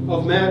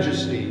of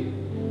majesty.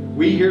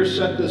 We here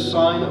set the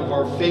sign of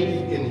our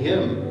faith in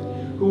him,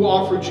 who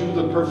offered you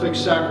the perfect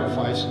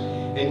sacrifice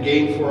and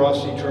gained for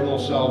us eternal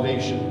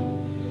salvation.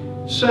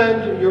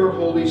 Send your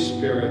Holy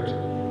Spirit,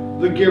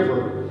 the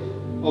giver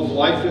of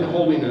life and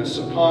holiness,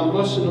 upon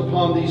us and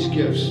upon these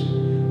gifts,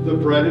 the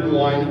bread and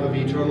wine of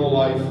eternal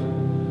life.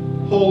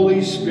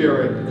 Holy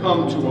Spirit,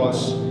 come to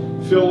us,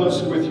 fill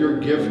us with your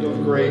gift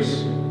of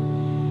grace.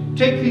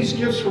 Take these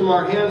gifts from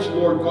our hands,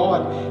 Lord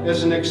God,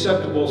 as an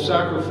acceptable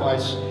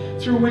sacrifice,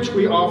 through which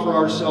we offer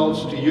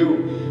ourselves to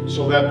you,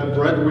 so that the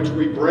bread which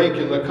we break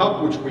and the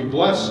cup which we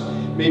bless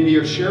may be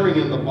a sharing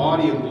in the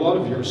body and blood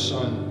of your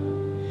Son.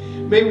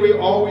 May we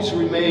always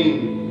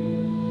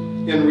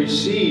remain and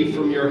receive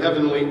from your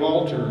heavenly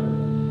altar,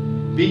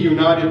 be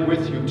united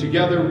with you,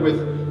 together with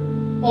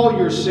all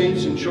your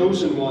saints and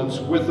chosen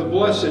ones, with the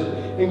blessed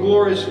and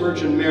glorious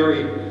Virgin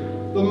Mary,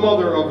 the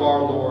Mother of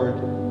our Lord,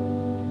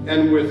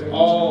 and with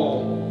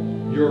all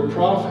your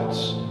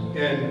prophets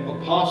and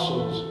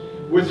apostles,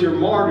 with your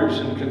martyrs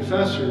and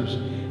confessors,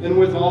 and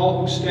with all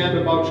who stand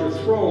about your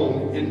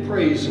throne in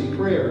praise and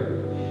prayer.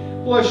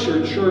 Bless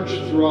your church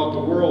throughout the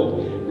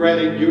world,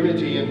 granting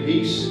unity and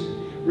peace.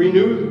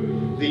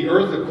 Renew the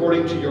earth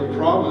according to your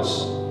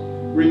promise.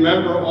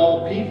 Remember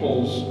all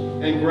peoples,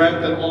 and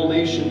grant that all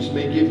nations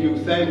may give you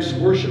thanks,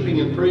 worshiping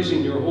and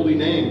praising your holy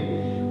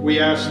name. We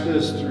ask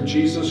this through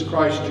Jesus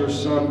Christ, your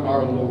Son,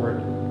 our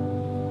Lord.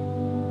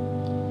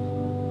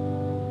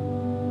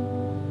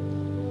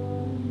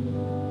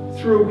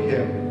 Through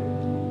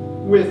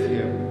him, with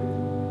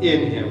him,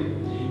 in him,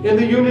 in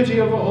the unity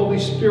of the Holy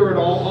Spirit,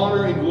 all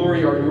honor and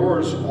glory are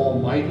yours,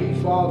 Almighty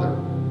Father.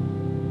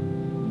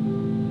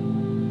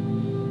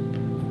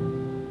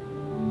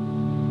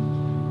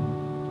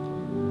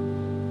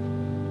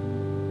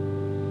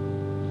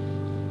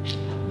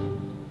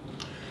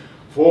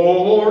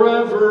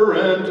 Forever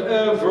and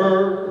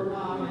ever.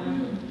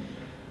 Amen.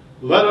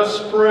 Let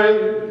us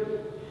pray.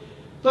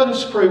 Let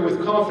us pray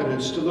with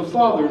confidence to the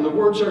Father in the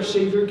words our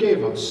Savior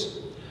gave us.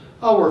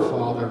 Our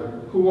Father,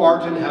 who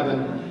art in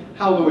heaven,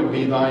 hallowed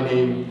be thy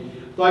name.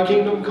 Thy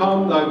kingdom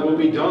come, thy will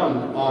be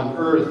done, on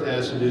earth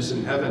as it is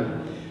in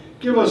heaven.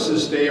 Give us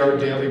this day our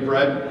daily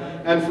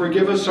bread, and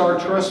forgive us our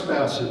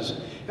trespasses,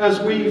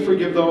 as we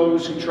forgive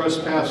those who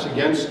trespass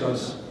against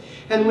us.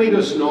 And lead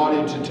us not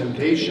into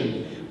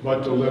temptation,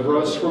 but deliver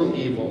us from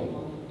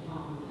evil.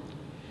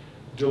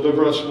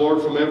 Deliver us,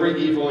 Lord, from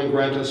every evil and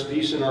grant us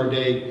peace in our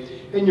day.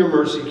 In your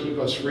mercy, keep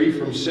us free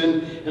from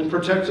sin and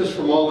protect us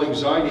from all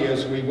anxiety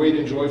as we wait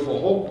in joyful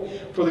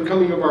hope for the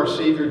coming of our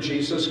Savior,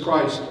 Jesus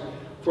Christ.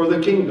 For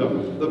the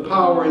kingdom, the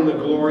power, and the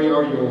glory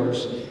are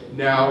yours,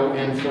 now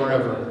and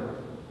forever.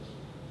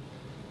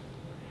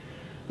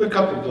 The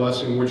cup of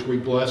blessing which we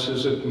bless,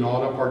 is it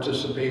not a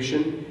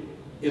participation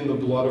in the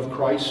blood of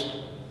Christ?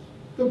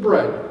 The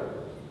bread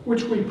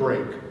which we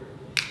break,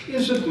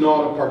 is it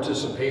not a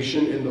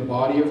participation in the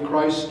body of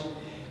Christ?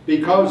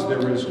 Because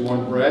there is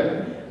one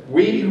bread,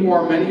 we who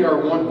are many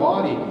are one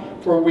body,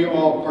 for we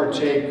all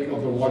partake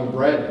of the one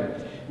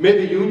bread. May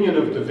the union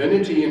of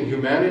divinity and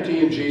humanity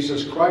in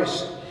Jesus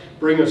Christ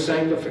bring us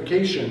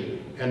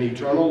sanctification and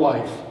eternal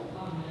life.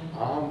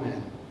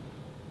 Amen.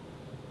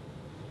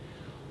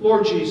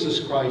 Lord Jesus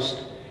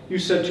Christ, you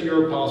said to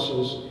your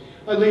apostles,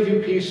 I leave you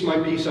peace, my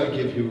peace I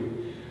give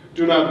you.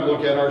 Do not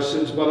look at our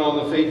sins, but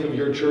on the faith of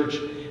your church,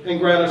 and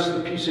grant us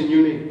the peace and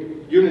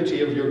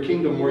unity of your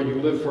kingdom where you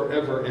live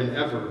forever and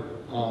ever.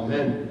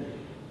 Amen.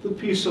 The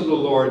peace of the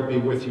Lord be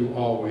with you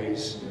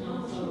always.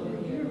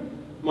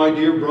 My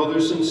dear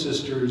brothers and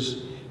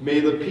sisters,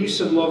 may the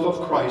peace and love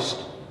of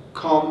Christ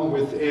come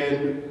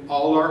within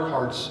all our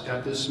hearts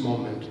at this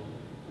moment.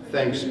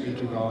 Thanks be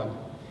to God.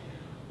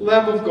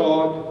 Lamb of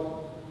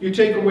God, you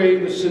take away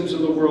the sins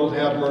of the world,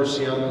 have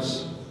mercy on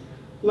us.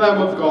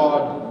 Lamb of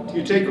God,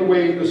 you take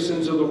away the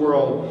sins of the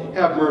world,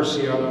 have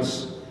mercy on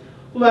us.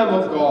 Lamb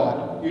of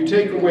God, you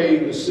take away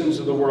the sins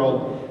of the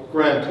world,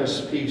 grant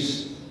us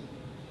peace.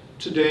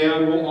 Today I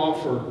will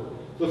offer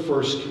the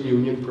First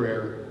Communion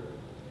prayer.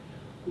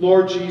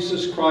 Lord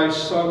Jesus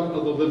Christ, Son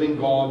of the living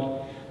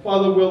God, by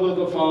the will of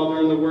the Father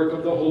and the work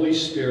of the Holy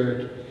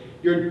Spirit,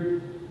 your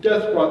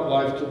death brought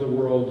life to the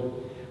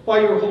world.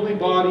 By your holy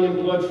body and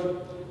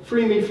blood,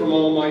 free me from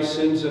all my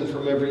sins and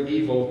from every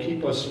evil.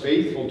 Keep us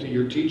faithful to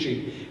your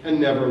teaching and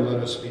never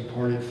let us be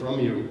parted from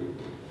you.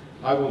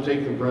 I will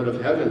take the bread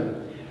of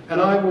heaven,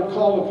 and I will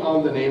call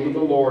upon the name of the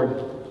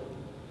Lord.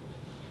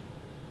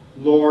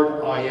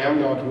 Lord, I am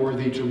not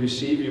worthy to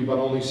receive you, but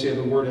only say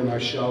the word and I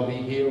shall be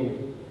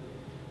healed.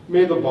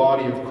 May the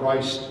body of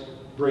Christ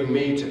bring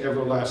me to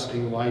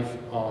everlasting life.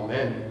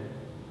 Amen.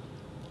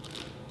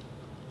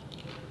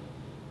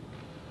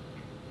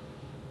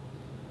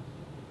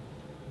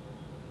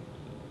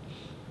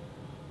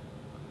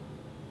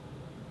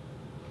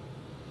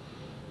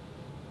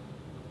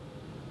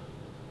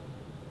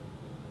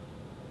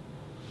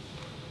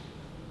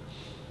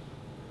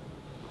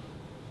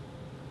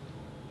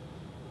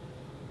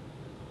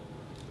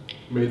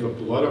 May the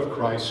blood of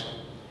Christ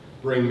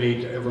bring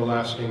me to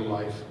everlasting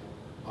life.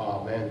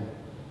 Amen.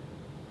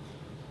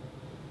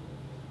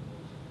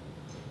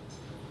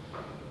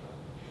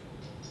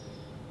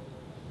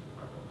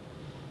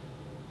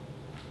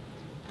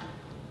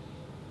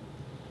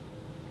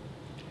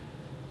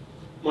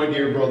 My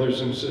dear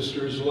brothers and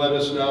sisters, let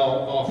us now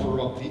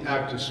offer up the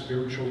act of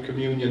spiritual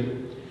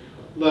communion.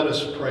 Let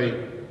us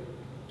pray.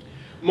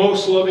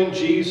 Most loving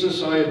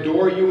Jesus, I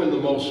adore you in the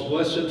most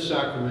blessed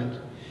sacrament,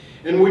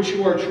 in which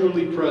you are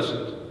truly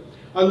present.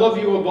 I love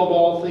you above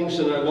all things,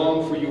 and I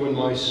long for you in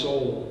my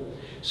soul.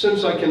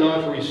 Since I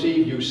cannot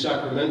receive you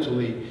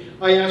sacramentally,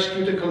 I ask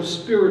you to come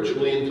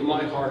spiritually into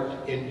my heart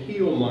and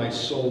heal my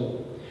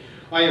soul.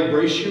 I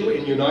embrace you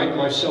and unite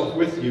myself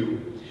with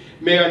you.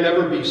 May I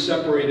never be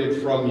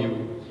separated from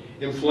you.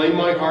 Inflame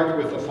my heart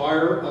with the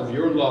fire of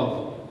your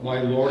love,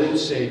 my Lord and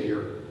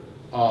Savior.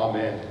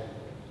 Amen.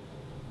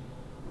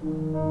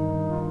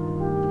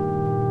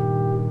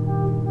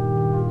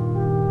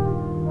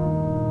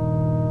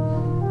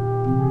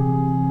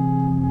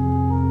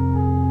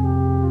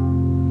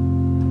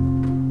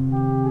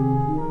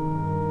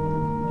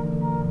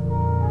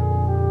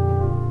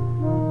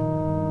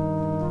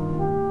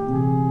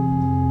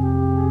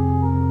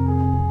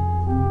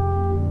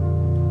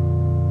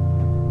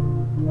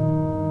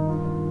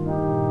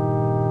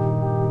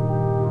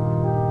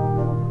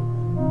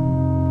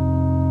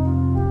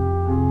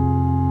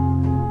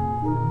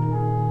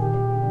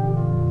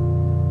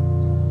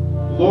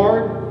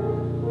 Lord,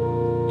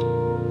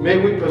 may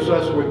we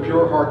possess with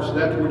pure hearts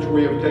that which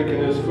we have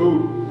taken as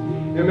food,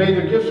 and may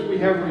the gifts we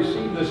have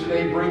received this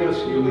day bring us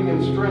healing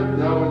and strength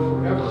now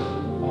and forever.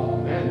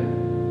 Amen.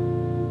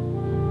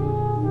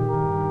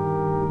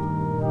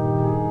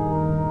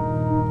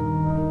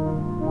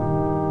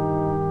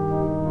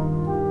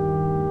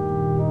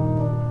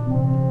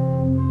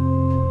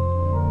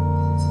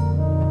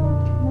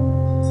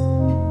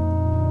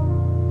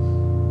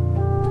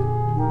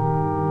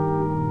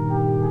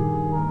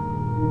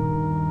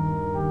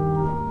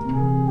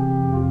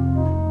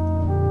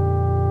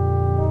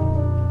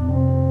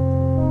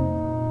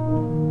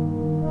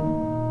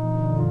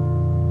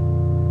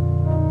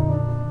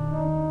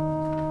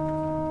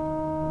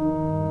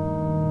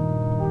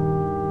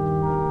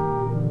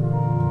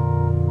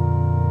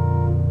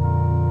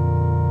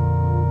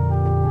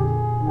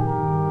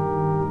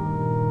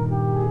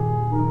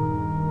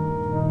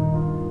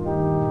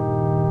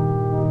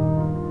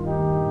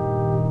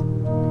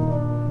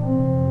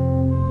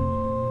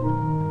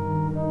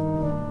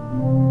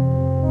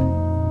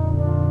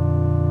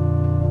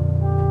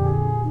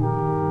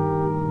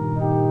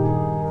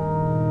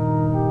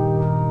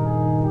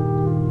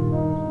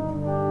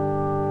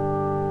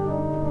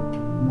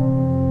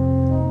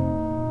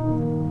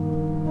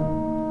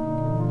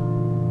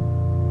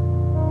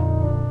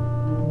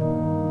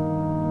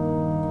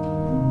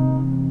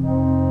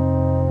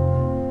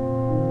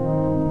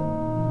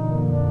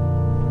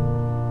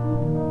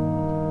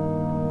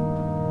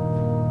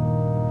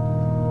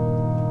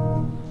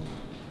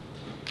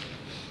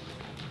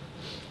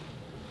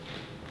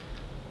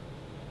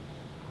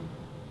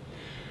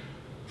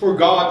 For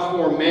God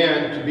formed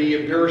man to be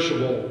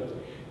imperishable.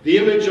 The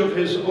image of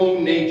his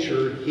own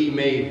nature he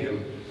made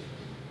him.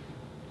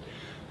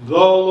 The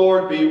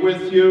Lord be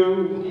with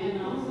you.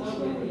 And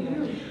also with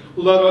you.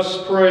 Let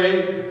us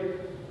pray.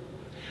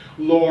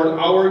 Lord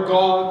our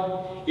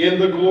God, in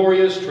the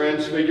glorious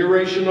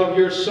transfiguration of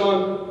your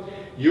Son,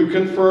 you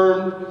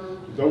confirmed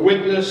the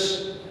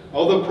witness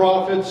of the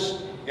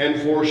prophets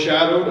and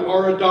foreshadowed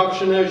our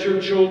adoption as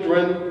your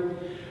children.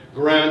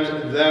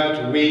 Grant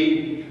that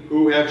we,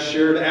 who have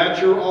shared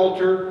at your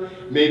altar,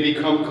 may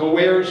become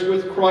co-heirs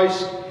with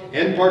Christ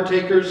and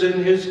partakers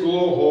in his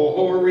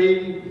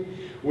glory.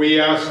 We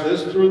ask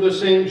this through the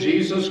same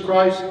Jesus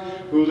Christ,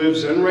 who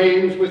lives and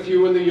reigns with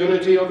you in the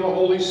unity of the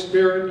Holy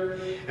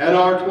Spirit, and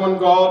art one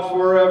God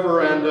forever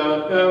and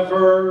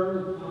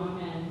ever.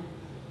 Amen.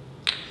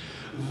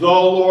 The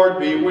Lord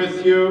be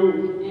with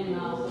you. And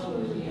also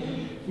with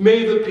you.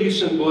 May the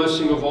peace and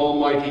blessing of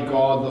Almighty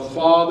God, the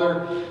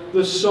Father,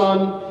 the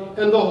Son,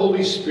 and the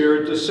Holy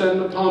Spirit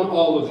descend upon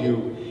all of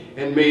you,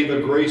 and may the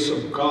grace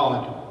of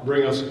God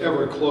bring us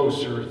ever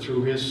closer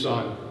through his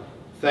Son.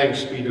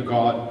 Thanks be to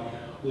God.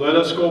 Let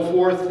us go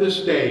forth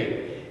this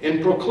day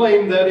and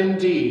proclaim that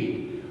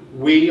indeed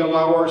we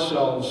allow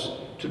ourselves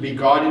to be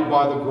guided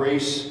by the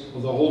grace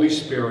of the Holy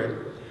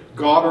Spirit,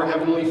 God our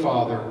Heavenly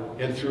Father,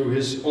 and through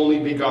his only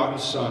begotten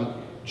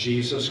Son,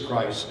 Jesus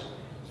Christ.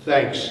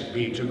 Thanks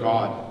be to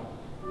God.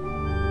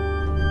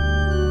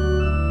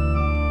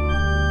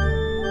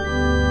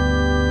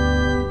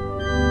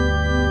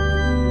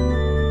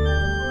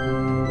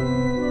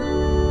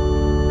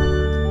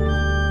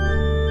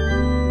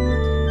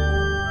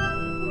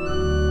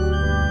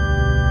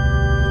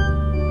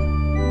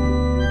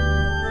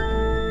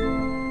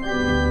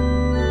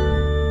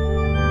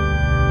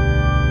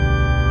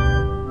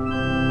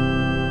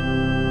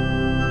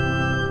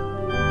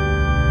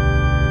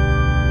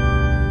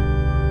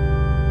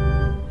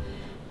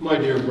 My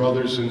dear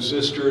brothers and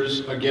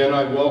sisters, again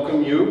I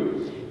welcome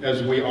you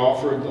as we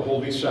offer the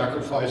holy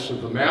sacrifice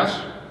of the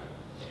Mass,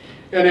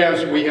 and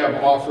as we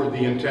have offered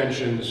the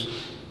intentions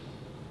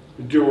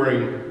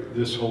during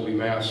this holy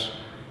Mass.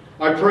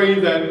 I pray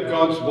that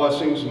God's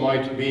blessings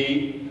might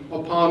be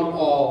upon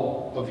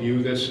all of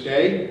you this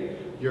day,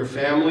 your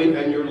family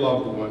and your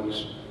loved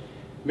ones.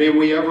 May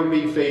we ever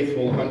be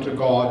faithful unto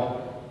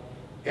God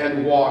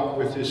and walk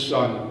with his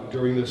Son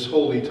during this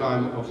holy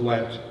time of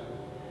Lent.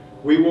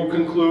 We will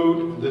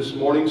conclude this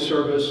morning's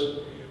service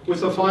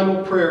with a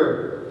final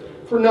prayer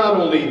for not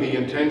only the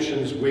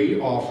intentions we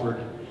offered,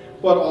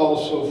 but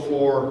also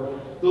for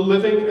the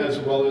living as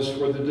well as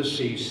for the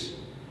deceased.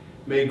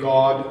 May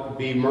God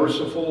be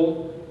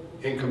merciful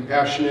and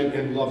compassionate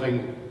and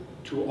loving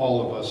to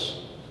all of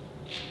us.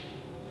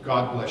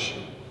 God bless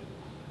you.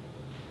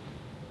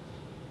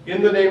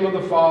 In the name of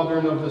the Father,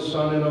 and of the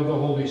Son, and of the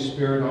Holy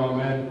Spirit,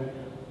 amen.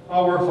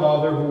 Our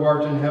Father, who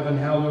art in heaven,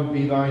 hallowed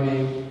be thy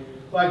name.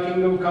 Thy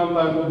kingdom come,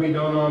 thy will be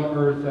done on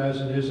earth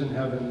as it is in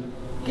heaven.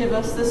 Give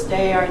us this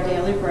day our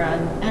daily bread,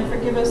 and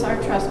forgive us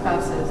our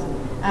trespasses,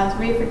 as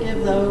we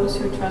forgive those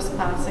who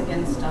trespass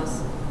against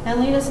us. And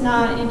lead us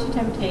not into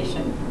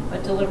temptation,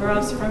 but deliver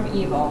us from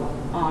evil.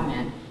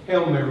 Amen.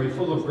 Hail Mary,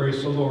 full of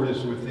grace, the Lord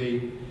is with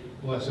thee.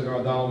 Blessed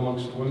art thou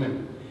amongst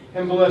women,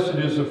 and blessed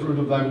is the fruit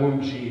of thy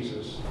womb,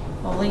 Jesus.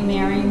 Holy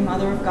Mary,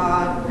 Mother of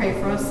God, pray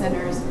for us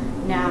sinners,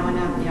 now and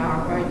at the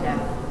hour of our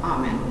death.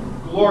 Amen.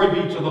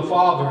 Glory be to the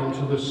Father, and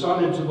to the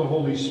Son, and to the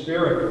Holy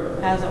Spirit.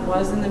 As it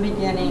was in the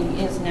beginning,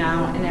 is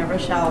now, and ever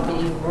shall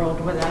be, world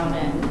without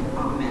end.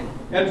 Amen.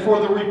 And for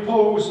the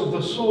repose of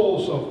the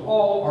souls of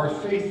all our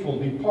faithful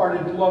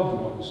departed loved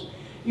ones,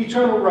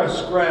 eternal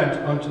rest grant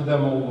unto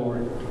them, O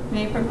Lord.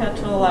 May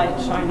perpetual light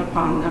shine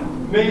upon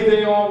them. May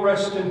they all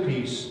rest in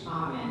peace.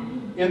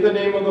 Amen. In the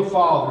name of the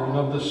Father, and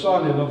of the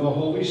Son, and of the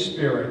Holy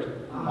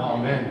Spirit.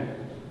 Amen.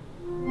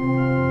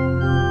 Amen.